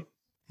playing.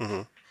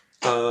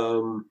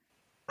 Mm-hmm.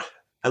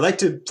 I like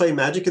to play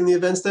Magic in the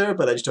events there,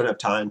 but I just don't have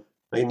time.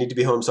 I need to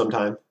be home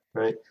sometime,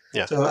 right?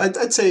 Yeah. So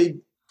I'd say,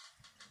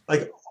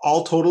 like,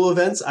 all total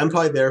events, I'm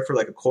probably there for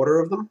like a quarter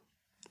of them.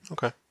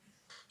 Okay.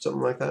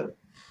 Something like that.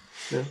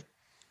 Yeah.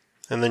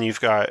 And then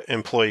you've got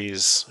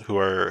employees who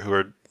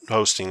are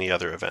hosting the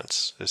other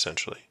events,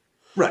 essentially.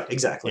 Right.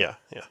 Exactly. Yeah.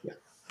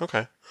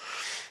 Okay.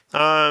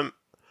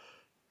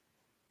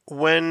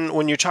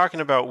 When you're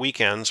talking about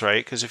weekends,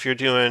 right? Because if you're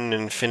doing an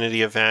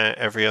Infinity event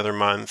every other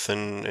month,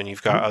 and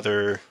you've got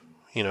other,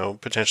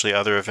 potentially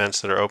other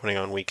events that are opening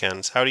on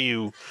weekends, how do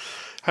you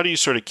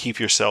sort of keep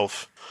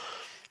yourself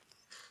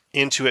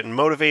into it and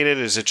motivated?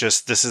 Is it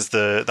just this is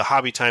the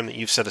hobby time that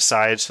you've set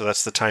aside, so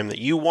that's the time that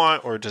you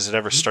want, or does it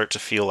ever start to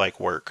feel like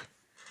work?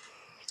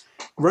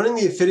 Running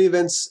the Infinity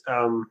events,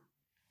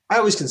 I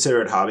always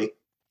consider it hobby.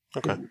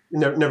 Okay.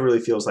 It never really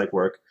feels like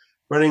work.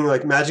 Running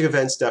like Magic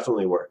events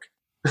definitely work.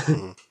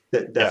 Mm-hmm.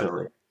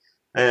 Definitely.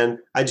 And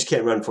I just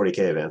can't run 40K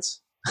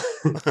events.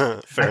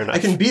 Fair enough. I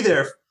can be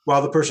there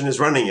while the person is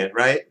running it,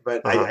 right?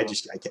 But I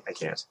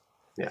can't.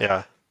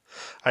 Yeah.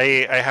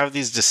 I have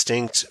these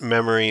distinct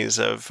memories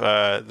of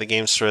the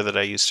game store that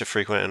I used to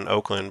frequent in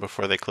Oakland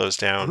before they closed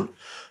down.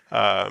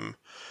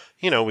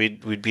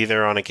 We'd be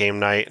there on a game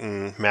night,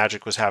 and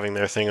Magic was having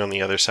their thing on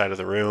the other side of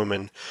the room,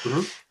 and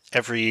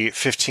every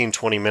 15,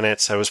 20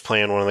 minutes I was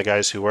playing one of the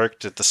guys who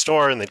worked at the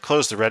store, and they'd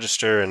close the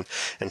register, and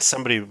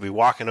somebody would be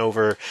walking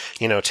over,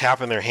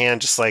 tapping their hand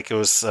just like it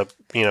was a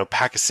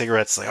pack of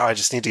cigarettes, like, oh, I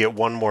just need to get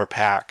one more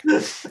pack.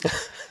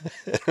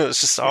 It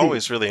was just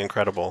always really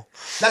incredible.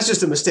 That's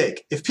just a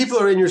mistake. If people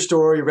are in your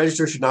store, your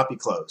register should not be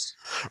closed.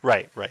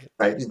 Right. Right?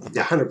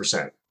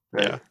 100%.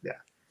 Right? Yeah.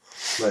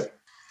 But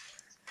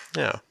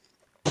yeah.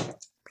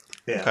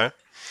 Yeah.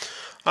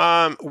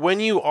 Okay.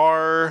 When you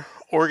are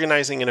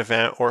organizing an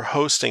event or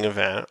hosting an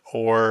event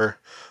or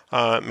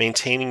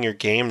maintaining your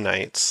game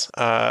nights,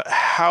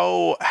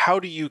 how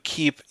do you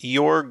keep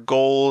your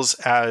goals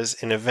as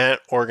an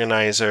event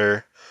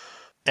organizer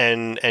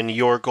and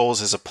your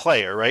goals as a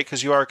player, right?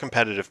 Because you are a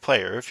competitive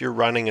player. If you're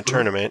running a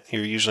tournament,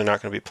 you're usually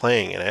not going to be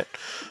playing in it.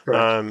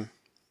 Correct.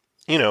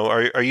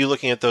 Are you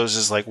looking at those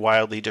as like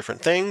wildly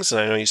different things?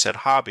 And I know you said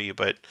hobby,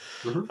 but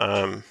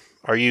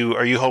are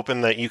you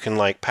hoping that you can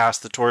like pass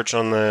the torch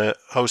on the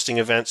hosting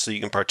events so you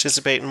can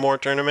participate in more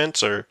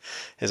tournaments, or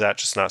is that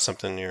just not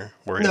something you're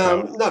worried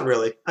about? No, not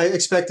really. I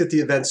expect that the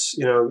events,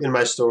 in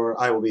my store,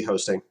 I will be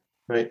hosting,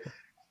 right?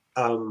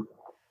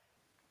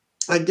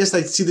 I guess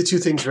I see the two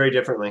things very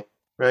differently,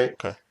 right?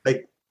 Okay.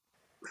 Like,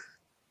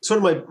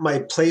 sort of my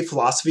play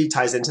philosophy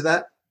ties into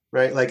that,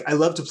 right? Like, I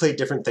love to play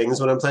different things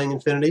when I'm playing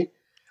Infinity.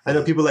 I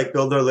know people like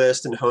build their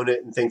list and hone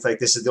it and think like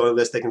this is the only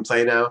list they can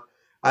play now.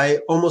 I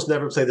almost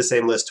never play the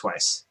same list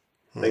twice.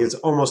 Like, it's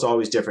almost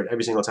always different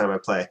every single time I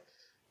play.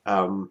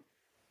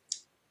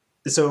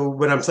 So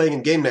when I'm playing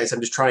in game nights,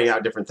 I'm just trying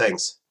out different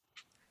things,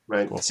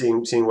 right? Cool.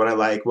 Seeing what I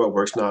like, what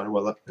works not,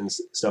 and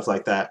stuff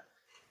like that.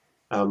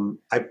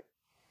 I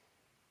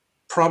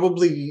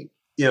probably,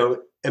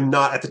 am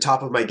not at the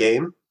top of my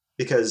game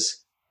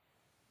because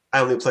I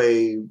only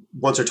play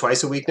once or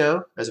twice a week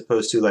now, as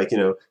opposed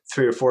to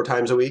 3 or 4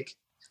 times a week.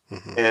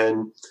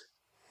 And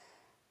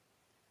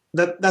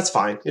that's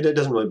fine. It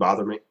doesn't really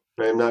bother me.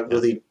 Right? I'm not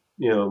really,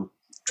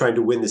 trying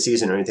to win the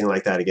season or anything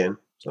like that again.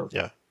 So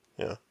Yeah.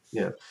 Okay.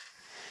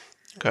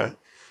 Yeah.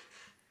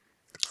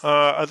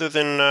 Other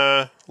than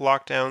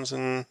lockdowns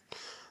and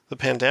the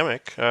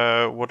pandemic,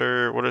 what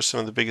are some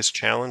of the biggest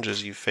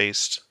challenges you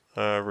faced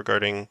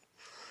regarding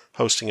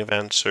hosting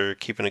events or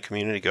keeping a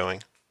community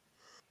going?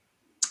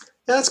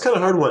 Yeah, that's kind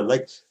of a hard one.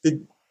 Like,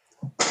 the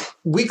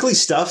weekly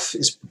stuff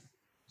is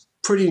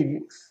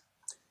pretty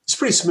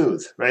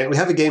smooth, right? We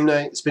have a game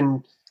night. It's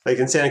been like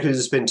in Santa Cruz,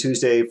 it's been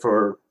Tuesday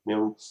for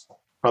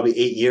probably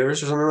 8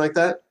 years or something like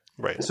that.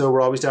 Right. And so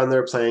we're always down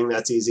there playing.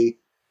 That's easy.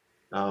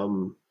 I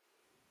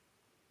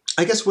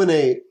guess when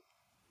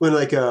one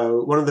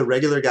of the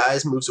regular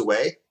guys moves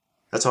away,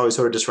 that's always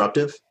sort of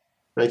disruptive,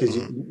 right? Because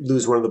you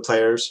lose one of the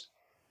players.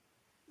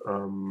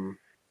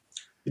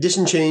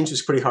 Edition change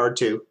is pretty hard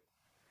too,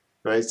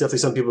 right? It's definitely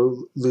some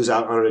people lose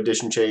out on an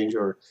edition change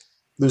or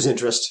lose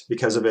interest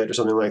because of it or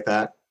something like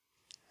that.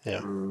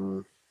 Yeah.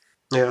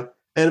 Yeah.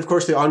 And of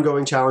course the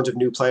ongoing challenge of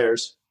new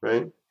players,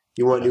 right?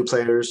 You want new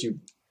players,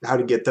 how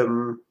to get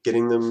them,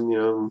 getting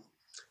them,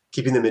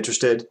 keeping them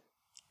interested.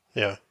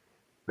 Yeah.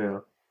 Yeah.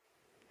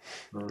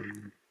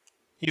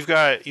 You've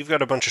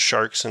got a bunch of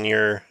sharks in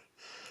your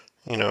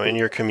in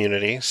your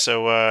community.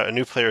 So a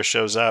new player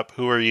shows up.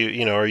 Who are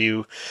you? Are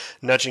you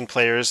nudging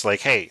players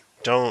like, hey,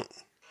 don't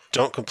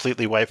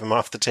completely wipe him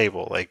off the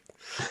table. Like,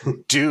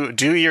 do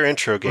your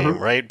intro game,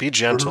 right? Be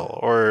gentle.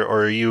 Or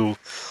are you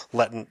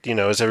letting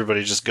is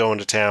everybody just going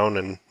to town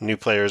and new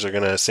players are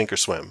gonna sink or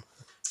swim?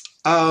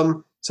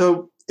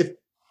 So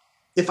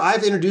if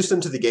I've introduced them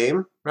to the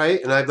game,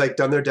 right, and I've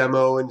done their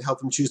demo and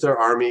helped them choose their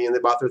army and they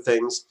bought their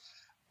things,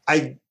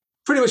 I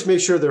pretty much make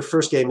sure their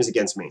first game is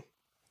against me,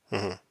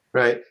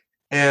 right?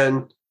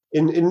 And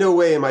in no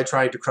way am I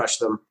trying to crush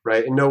them,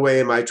 right? In no way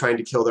am I trying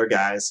to kill their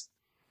guys.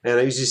 And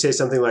I usually say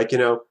something like,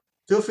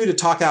 feel free to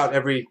talk out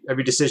every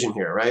decision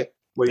here, right?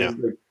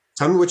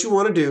 Tell me what you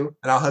want to do,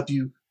 and I'll help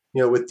you,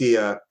 with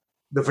the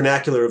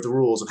vernacular of the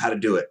rules of how to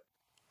do it.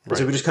 Right.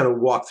 So we just kind of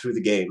walk through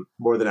the game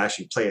more than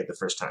actually play it the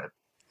first time,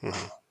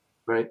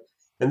 right?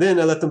 And then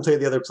I let them play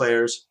the other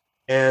players,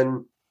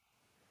 and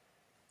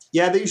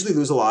yeah, they usually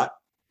lose a lot,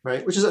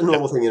 right? Which is a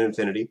normal thing in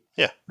Infinity.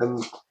 Yeah. I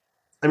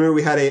remember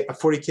we had a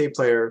 40K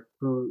player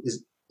who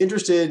is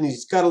interested, and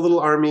he's got a little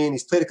army, and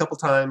he's played a couple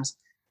times.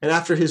 And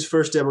after his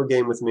first demo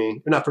game with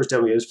me, or not first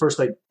demo game, his first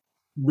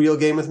real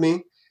game with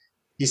me,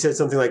 he said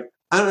something like,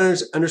 "I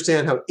don't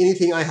understand how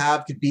anything I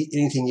have could beat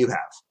anything you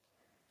have."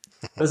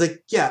 I was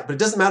like, "Yeah, but it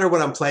doesn't matter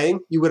what I'm playing.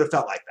 You would have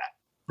felt like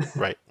that."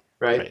 Right.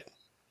 Right.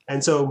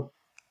 And so,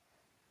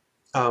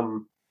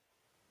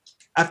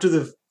 after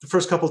the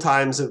first couple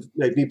times of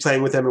me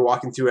playing with them and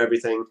walking through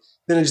everything,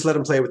 then I just let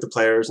them play with the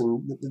players,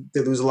 and they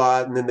lose a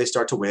lot, and then they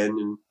start to win,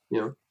 and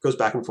it goes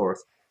back and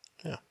forth.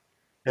 Yeah.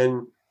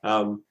 And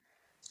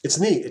it's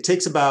neat. It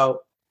takes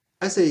about,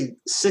 I say,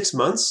 6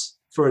 months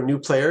for a new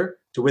player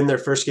to win their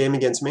first game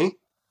against me,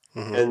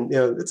 and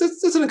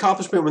it's an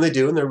accomplishment when they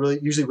do, and they're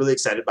usually really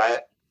excited by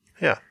it.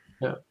 Yeah.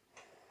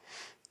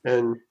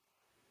 And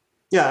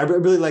yeah, I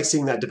really like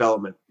seeing that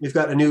development. We've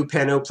got a new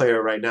Pano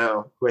player right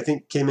now who I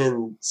think came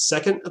in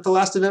second at the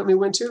last event we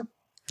went to.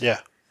 Yeah.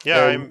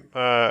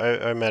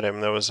 I met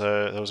him. That was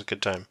a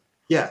good time.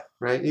 Yeah,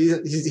 right.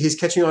 He's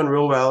catching on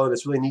real well, and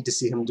it's really neat to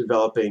see him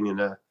developing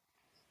and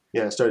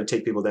starting to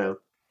take people down.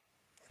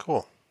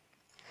 Cool.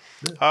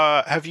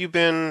 Have you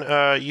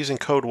been using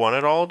Code One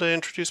at all to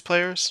introduce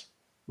players?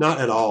 Not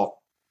at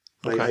all.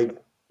 Okay.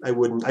 I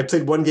wouldn't. I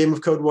played one game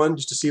of Code One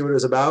just to see what it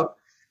was about,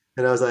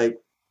 and I was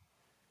like,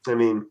 I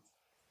mean,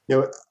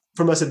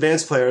 from us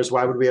advanced players,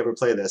 why would we ever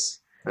play this?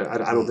 I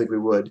don't think we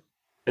would.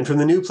 And from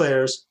the new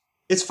players,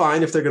 it's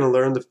fine if they're going to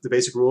learn the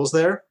basic rules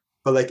there,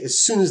 but as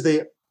soon as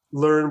they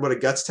learn what a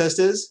guts test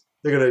is,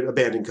 they're going to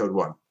abandon Code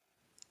One.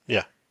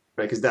 Yeah.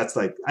 Right, because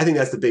I think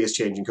that's the biggest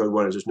change in Code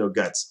One is there's no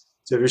guts.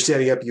 So if you're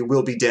standing up, you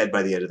will be dead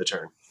by the end of the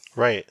turn.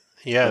 Right.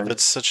 Yeah, right?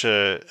 That's such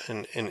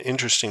an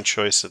interesting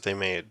choice that they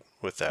made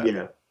with that.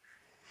 Yeah.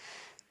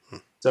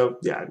 So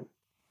yeah,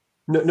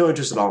 no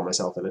interest at all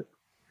myself in it.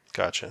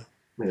 Gotcha.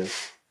 Yeah.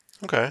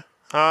 Okay.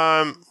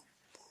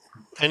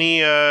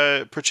 Any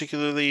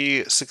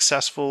particularly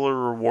successful or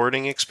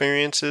rewarding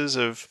experiences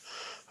of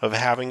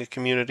having a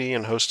community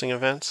and hosting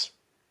events?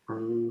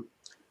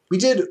 We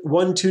did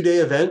 1 2-day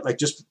event,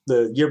 just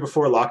the year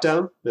before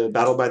lockdown, the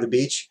Battle by the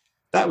Beach.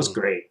 That was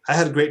great. I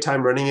had a great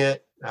time running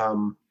it.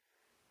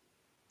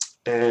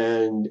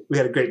 And we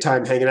had a great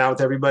time hanging out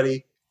with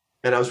everybody.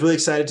 And I was really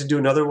excited to do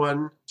another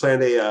one,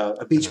 planned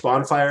a beach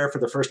bonfire for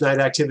the first night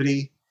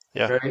activity.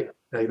 Yeah. Right?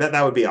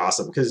 That would be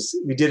awesome because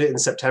we did it in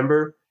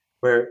September,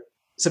 where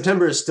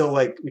September is still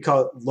we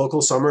call it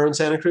local summer in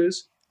Santa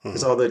Cruz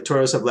because all the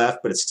tourists have left,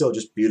 but it's still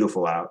just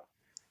beautiful out.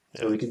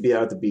 Yeah. So we could be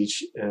out at the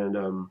beach. And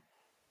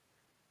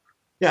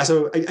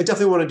so I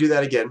definitely want to do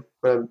that again,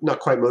 but I'm not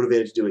quite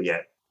motivated to do it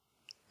yet.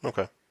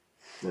 Okay.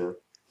 Yeah.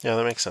 Yeah,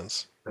 that makes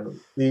sense.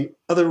 The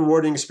other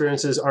rewarding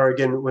experiences are,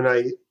 again, when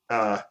I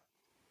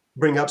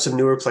bring up some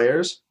newer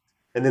players,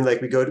 and then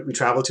we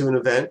travel to an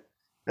event,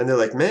 and they're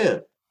like,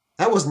 "Man,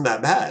 that wasn't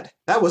that bad.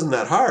 That wasn't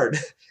that hard."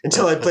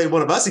 Until I played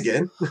one of us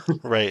again.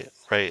 Right.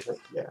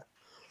 Yeah.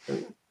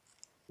 Like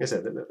I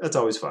said, that's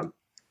always fun.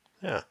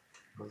 Yeah.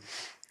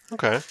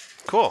 Okay.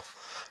 Cool.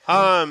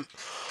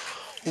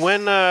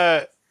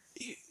 When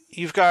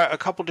you've got a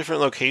couple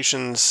different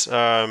locations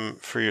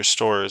for your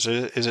stores,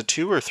 is it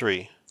 2 or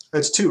 3?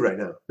 It's 2 right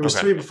now. It was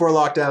 3 before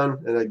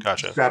lockdown, and I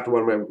scrapped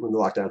one when the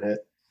lockdown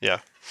hit.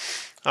 Yeah.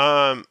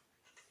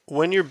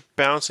 When you're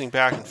bouncing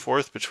back and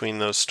forth between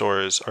those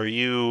stores, do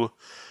you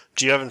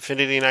have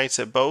Infinity Nights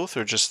at both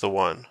or just the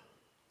one?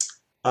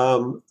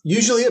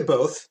 Usually at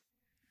both.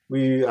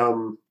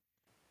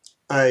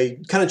 I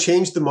kind of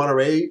changed the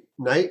Monterey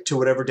night to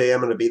whatever day I'm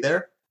going to be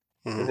there.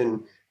 And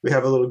then we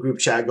have a little group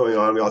chat going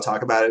on. We all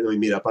talk about it, and we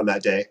meet up on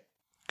that day.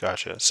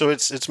 Gotcha. So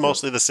it's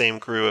mostly the same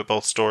crew at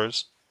both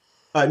stores?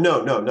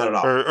 No, not at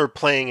all. Or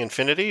playing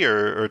Infinity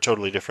or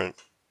totally different?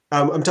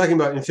 I'm talking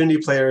about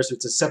Infinity players.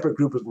 It's a separate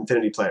group of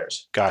Infinity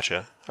players.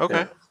 Gotcha. Okay.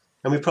 Yeah.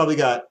 And we've probably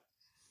got,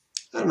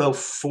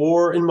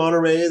 4 in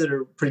Monterey that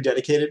are pretty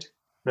dedicated,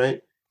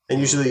 right? And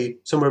usually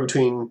somewhere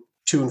between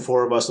 2 and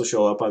 4 of us will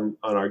show up on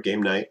our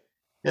game night.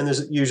 And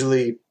there's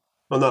usually,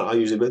 well, not all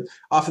usually, but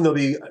often there'll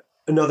be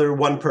another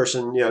one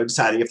person,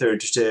 deciding if they're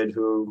interested,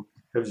 who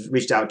have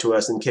reached out to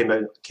us and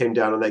came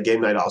down on that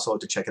game night also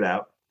to check it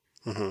out.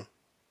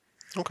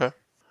 Okay.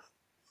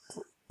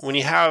 When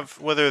you have,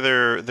 whether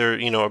they're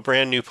a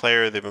brand new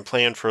player, they've been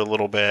playing for a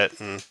little bit,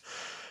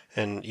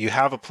 and you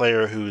have a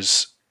player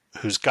who's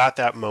got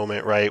that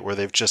moment, right, where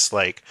they've just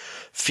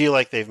feel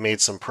like they've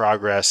made some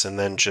progress and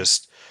then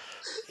just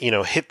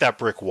hit that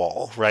brick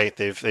wall, right?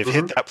 They've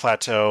hit that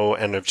plateau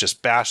and have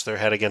just bashed their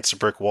head against a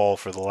brick wall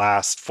for the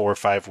last 4 or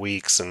 5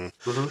 weeks, and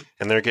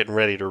they're getting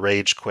ready to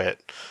rage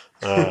quit.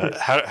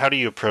 How do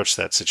you approach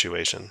that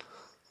situation?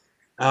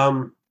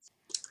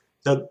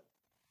 So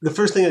the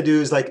first thing I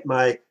do is like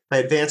my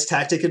advanced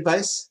tactic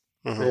advice.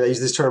 Mm-hmm. I use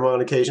this term on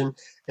occasion,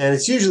 and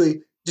it's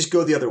usually just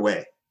go the other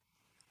way,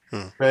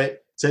 right?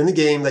 So in the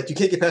game, like you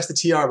can't get past the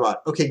TR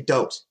bot. Okay,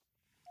 don't,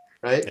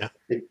 right?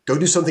 Yeah. Go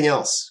do something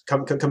else.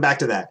 Come back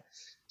to that.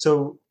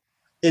 So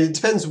it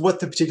depends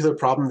what the particular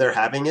problem they're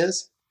having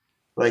is.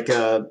 Like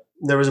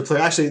there was a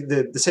player, actually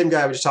the same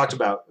guy we just talked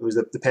about, who was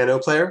the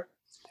Pano player.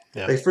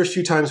 Yeah. The first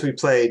few times we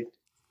played,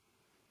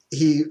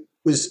 he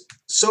was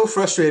so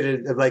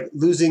frustrated of like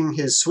losing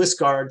his Swiss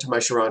guard to my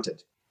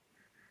Charanted,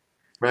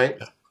 right?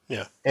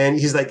 Yeah. And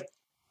he's like,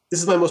 this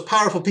is my most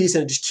powerful piece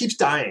and it just keeps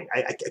dying.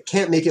 I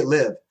can't make it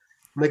live.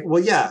 I'm like,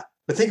 well, yeah,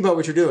 but think about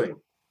what you're doing.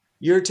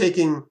 You're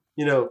taking,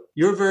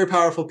 your very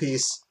powerful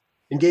piece,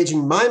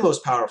 engaging my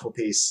most powerful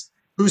piece,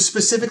 who's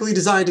specifically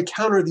designed to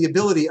counter the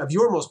ability of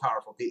your most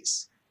powerful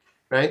piece,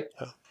 right?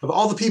 Yeah. Of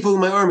all the people in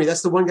my army,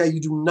 that's the one guy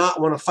you do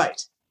not want to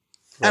fight,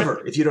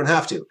 ever, if you don't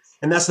have to.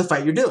 And that's the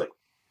fight you're doing.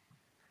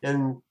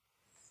 And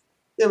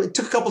it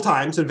took a couple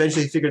times, and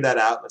eventually he figured that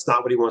out. That's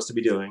not what he wants to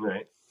be doing,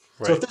 right?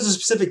 So if there's a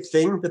specific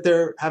thing that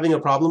they're having a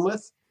problem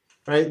with,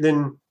 right,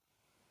 then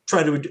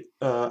try to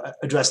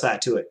address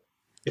that to it.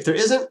 If there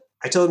isn't,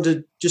 I tell them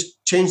to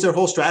just change their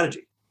whole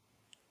strategy,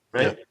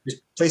 right? Yeah.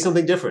 Just play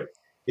something different.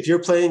 If you're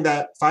playing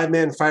that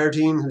 5-man fire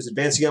team who's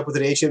advancing up with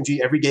an HMG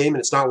every game and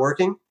it's not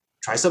working,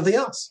 try something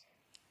else.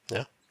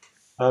 Yeah.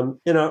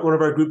 In one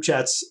of our group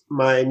chats,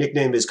 my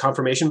nickname is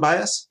Confirmation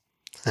Bias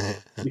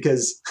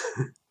because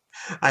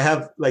I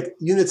have like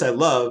units I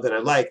love and I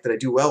like that I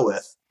do well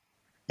with,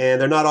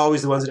 and they're not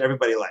always the ones that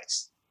everybody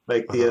likes.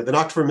 Like the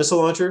Noctifer missile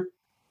launcher,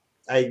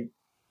 I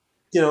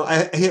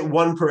hit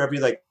one per every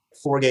like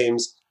 4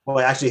 games. Well,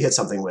 I actually hit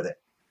something with it,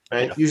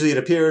 right? Yeah. Usually it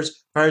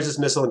appears, fires this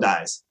missile and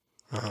dies.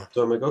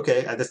 So I'm like,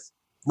 okay, that's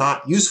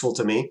not useful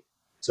to me.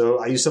 So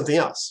I use something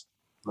else,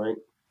 right?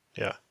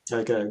 Yeah.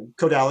 Like a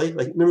Kodali.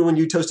 Like, remember when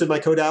you toasted my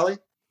Kodali?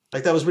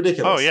 Like, that was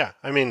ridiculous. Oh yeah,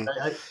 I mean,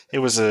 it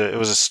was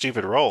a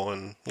stupid roll,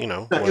 and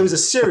it was a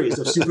series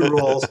of stupid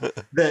rolls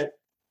that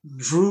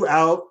drew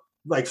out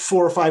like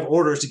 4 or 5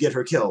 orders to get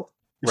her killed.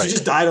 If she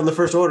just died on the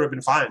first order, it'd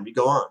been fine. We'd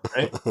go on,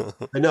 right?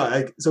 But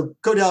no, so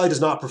Kodali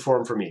does not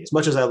perform for me as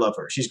much as I love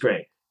her. She's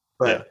great,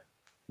 but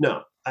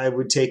no, I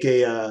would take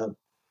a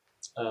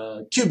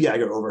Cube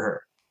Jagger over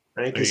her,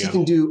 right? Because he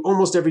can do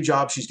almost every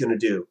job she's going to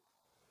do,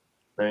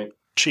 right?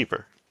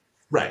 Cheaper.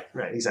 Right,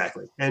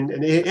 exactly.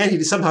 And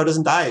he somehow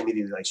doesn't die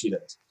immediately like she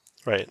does.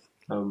 Right.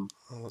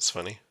 That's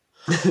funny.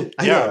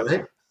 I know,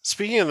 right?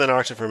 Speaking of the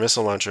Noctifer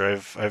missile launcher,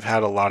 I've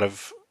had a lot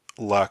of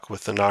luck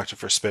with the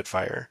Noctifer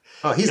Spitfire.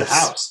 Oh, he's a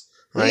house.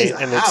 Right. He's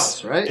a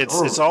house, right?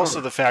 It's also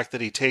the fact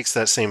that he takes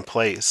that same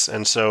place.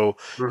 And so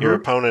your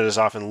opponent is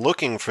often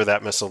looking for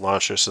that missile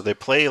launcher. So they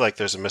play like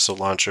there's a missile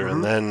launcher,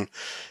 and then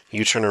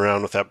you turn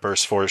around with that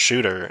burst force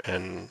shooter,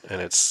 and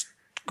it's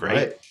great.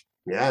 Right.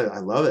 Yeah, I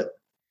love it.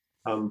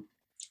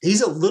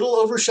 He's a little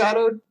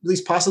overshadowed, at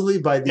least possibly,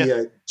 by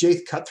the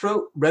Jaith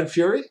Cutthroat, Red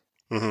Fury.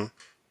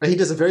 He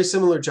does a very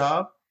similar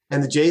job,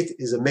 and the Jaith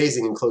is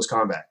amazing in close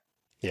combat.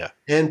 Yeah.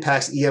 And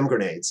packs EM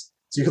grenades.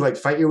 So you can like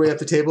fight your way up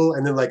the table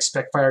and then like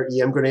spec fire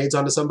EM grenades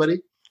onto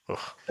somebody.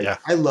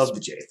 I love the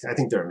Jaith. I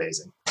think they're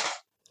amazing.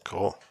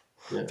 Cool.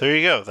 Yeah. There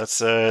you go.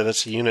 That's a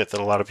unit that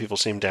a lot of people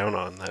seem down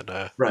on.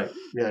 Right.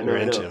 Yeah. They're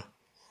into.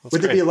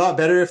 Would it be a lot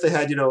better if they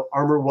had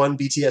Armor 1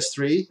 BTS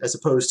 3 as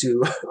opposed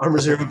to Armor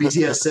 0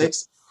 BTS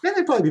 6? Yeah,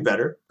 they'd probably be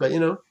better, but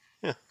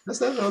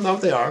that's not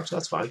what they are, so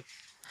that's fine.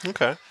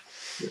 Okay.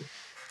 Yeah.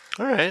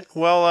 All right.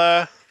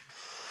 Well,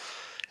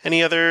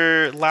 any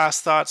other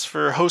last thoughts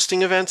for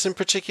hosting events in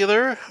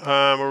particular,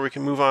 or we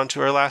can move on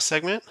to our last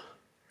segment?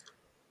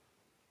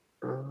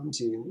 Let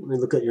me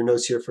look at your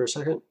notes here for a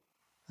second.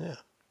 Yeah.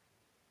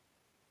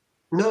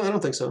 No, I don't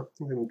think so.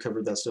 I think we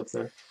covered that stuff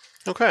there.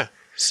 Okay.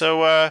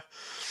 So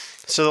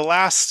the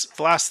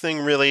last thing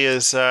really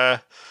is,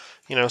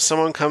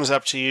 someone comes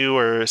up to you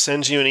or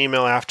sends you an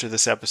email after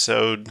this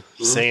episode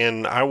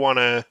saying, I want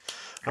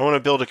to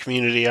build a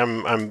community.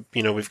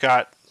 We've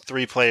got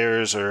 3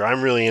 players, or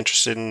I'm really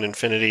interested in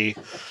Infinity.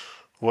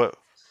 What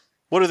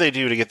do they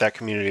do to get that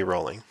community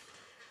rolling?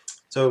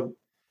 So,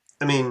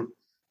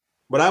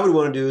 what I would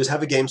want to do is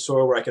have a game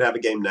store where I could have a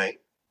game night,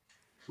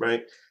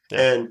 right?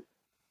 Yeah.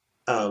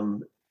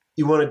 And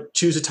you want to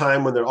choose a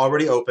time when they're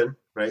already open,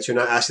 right? So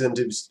you're not asking them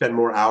to spend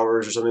more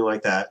hours or something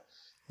like that.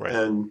 Right.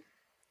 And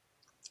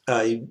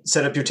you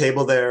set up your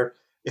table there.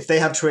 If they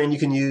have terrain you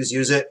can use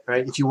it,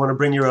 right? If you want to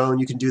bring your own,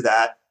 you can do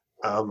that.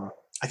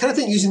 I kind of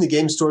think using the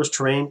game store's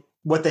terrain,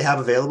 what they have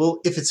available,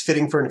 if it's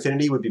fitting for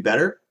Infinity, would be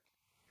better.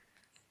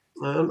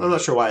 I'm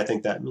not sure why I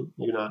think that.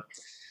 Maybe not.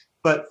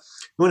 But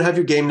you want to have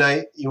your game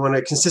night. You want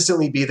to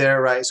consistently be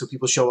there, right? So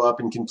people show up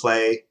and can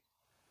play.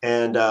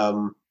 And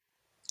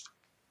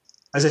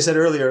as I said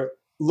earlier,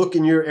 look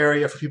in your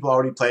area for people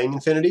already playing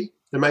Infinity.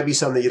 There might be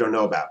some that you don't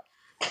know about,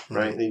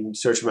 right? You can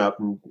search them up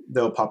and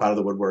they'll pop out of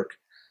the woodwork.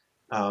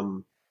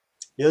 The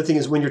other thing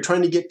is when you're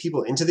trying to get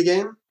people into the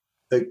game,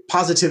 the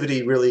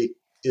positivity really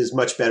is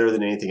much better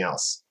than anything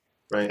else,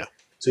 right? Yeah.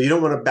 So you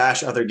don't want to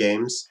bash other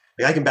games.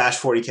 Like I can bash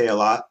 40K a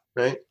lot,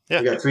 right?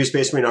 We got 3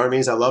 Space Marine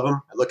armies. I love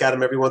them. I look at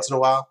them every once in a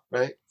while,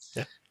 right?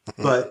 Yeah.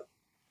 But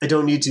I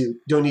don't need to.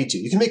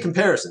 You can make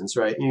comparisons,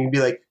 right? You can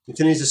be like,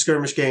 Infinity's a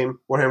skirmish game.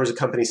 Warhammer's a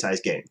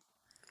company-sized game.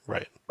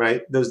 Right.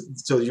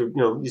 So these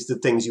are the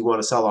things you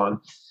want to sell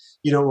on.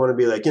 You don't want to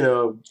be like,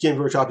 Games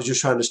Workshop is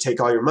just trying to take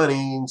all your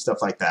money and stuff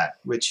like that,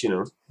 which,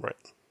 right.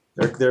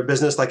 They're a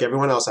business like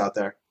everyone else out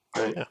there.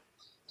 Right. Yeah.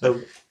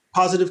 So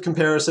positive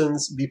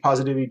comparisons, be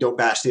positive. Don't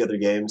bash the other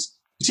games,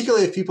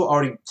 particularly if people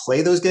already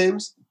play those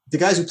games. The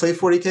guys who play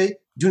 40K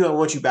do not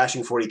want you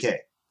bashing 40K.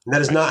 And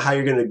that is not how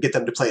you're going to get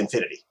them to play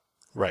Infinity.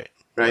 Right.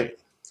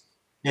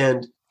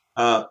 And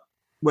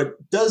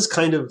what does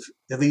kind of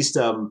at least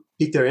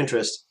pique their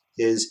interest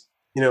is,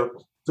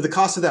 for the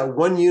cost of that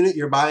one unit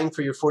you're buying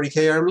for your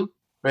 40K army,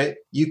 right,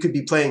 you could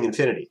be playing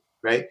Infinity,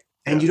 right?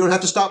 And you don't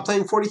have to stop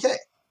playing 40K,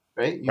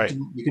 right?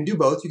 You can do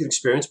both. You can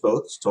experience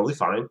both. It's totally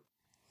fine.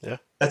 Yeah.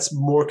 That's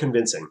more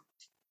convincing.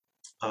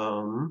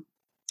 The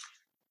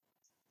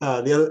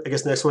other, I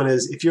guess, next one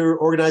is if you're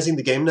organizing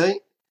the game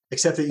night,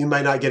 except that you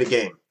might not get a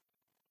game,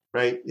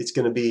 right? It's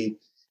going to be,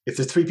 if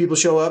the 3 people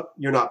show up,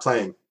 you're not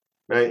playing,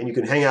 right? And you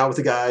can hang out with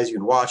the guys, you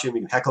can watch them,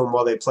 you can heckle them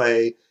while they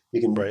play, you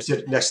can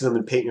sit next to them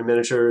and paint your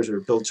miniatures or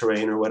build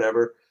terrain or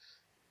whatever.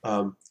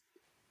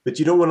 But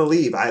you don't want to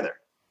leave either,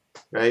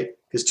 right?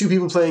 Because 2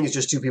 people playing is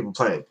just 2 people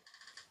playing,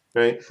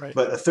 right?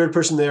 But a third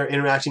person there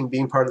interacting,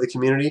 being part of the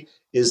community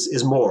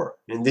is more.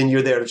 And then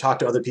you're there to talk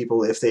to other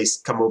people if they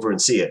come over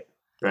and see it,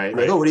 right?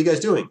 Like, oh, what are you guys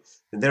doing?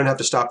 And they don't have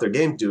to stop their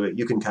game to do it.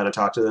 You can kind of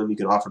talk to them. You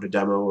can offer to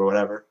demo or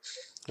whatever.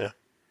 Yeah.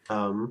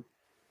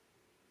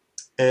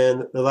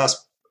 And the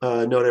last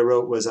note I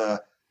wrote was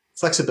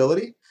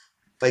flexibility.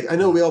 Like, I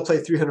know we all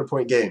play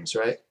 300-point games,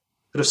 right?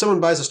 But if someone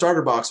buys a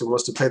starter box and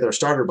wants to play their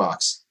starter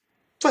box,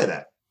 play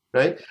that,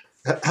 right?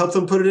 Help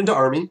them put it into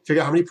Army,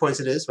 figure out how many points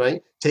it is,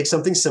 right? Take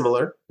something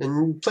similar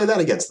and play that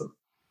against them.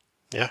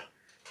 Yeah.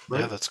 Right?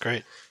 Yeah, that's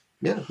great.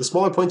 Yeah, the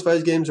smaller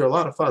point-sized games are a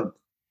lot of fun.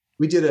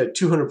 We did a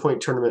 200-point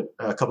tournament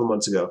a couple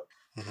months ago.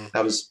 Mm-hmm.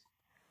 That was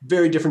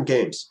very different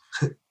games.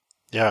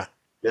 Yeah.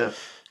 Yeah.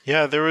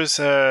 Yeah, there was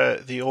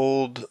the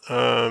old,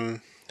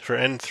 for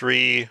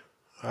N3,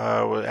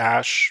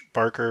 Ash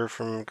Barker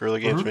from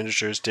Guerrilla Games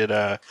Miniatures did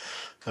a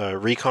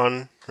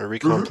Recon or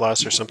Recon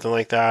Plus or something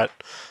like that.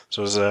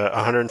 So it was a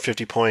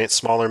 150-point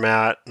smaller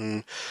mat,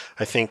 and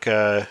I think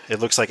it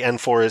looks like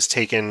N4 has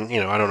taken,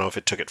 I don't know if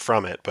it took it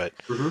from it, but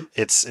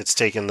it's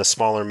taken the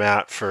smaller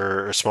mat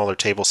for a smaller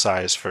table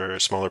size for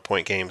smaller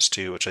point games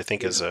too, which I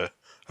think is a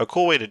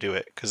cool way to do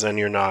it, because then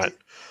you're not,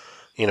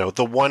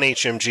 the one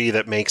HMG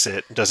that makes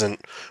it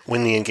doesn't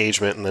win the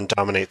engagement and then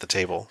dominate the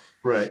table.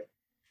 Right.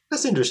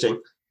 That's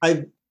interesting.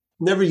 I've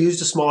never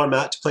used a smaller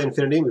mat to play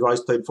Infinity. We've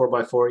always played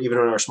 4x4, even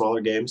on our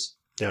smaller games.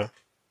 Yeah.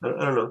 I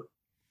don't know.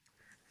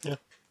 Yeah.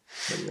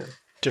 But,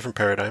 different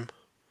paradigm.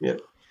 Yeah.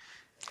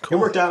 Cool.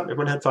 It worked out.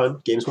 Everyone had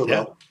fun. Games went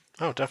well.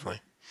 Oh,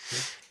 definitely.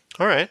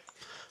 All right.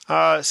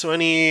 So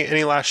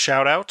any last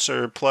shout-outs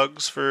or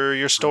plugs for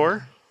your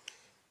store?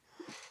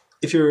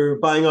 If you're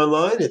buying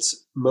online,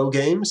 it's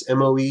MoeGames,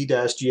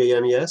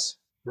 MOE-GAMES,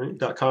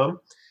 right, .com.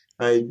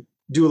 I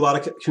do a lot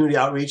of community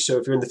outreach, so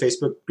if you're in the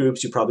Facebook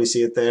groups, you probably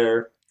see it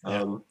there.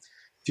 Yeah.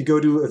 If you go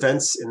to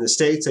events in the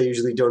States, I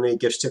usually donate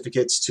gift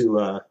certificates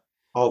to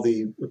all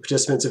the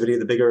participants of any of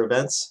the bigger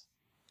events.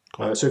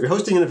 Cool. So if you're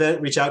hosting an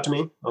event, reach out to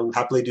me. I'll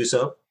happily do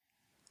so.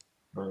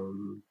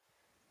 I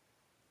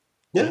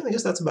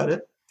guess that's about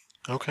it.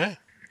 Okay.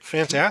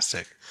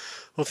 Fantastic.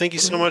 Well, thank you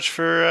so much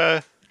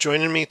for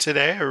joining me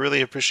today. I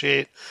really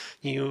appreciate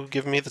you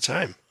giving me the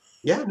time.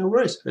 Yeah, no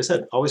worries. Like I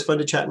said, always fun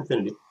to chat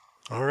Infinity.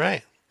 All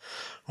right.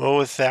 Well,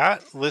 with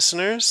that,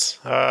 listeners,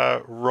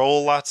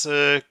 roll lots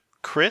of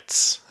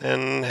crits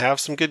and have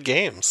some good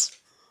games.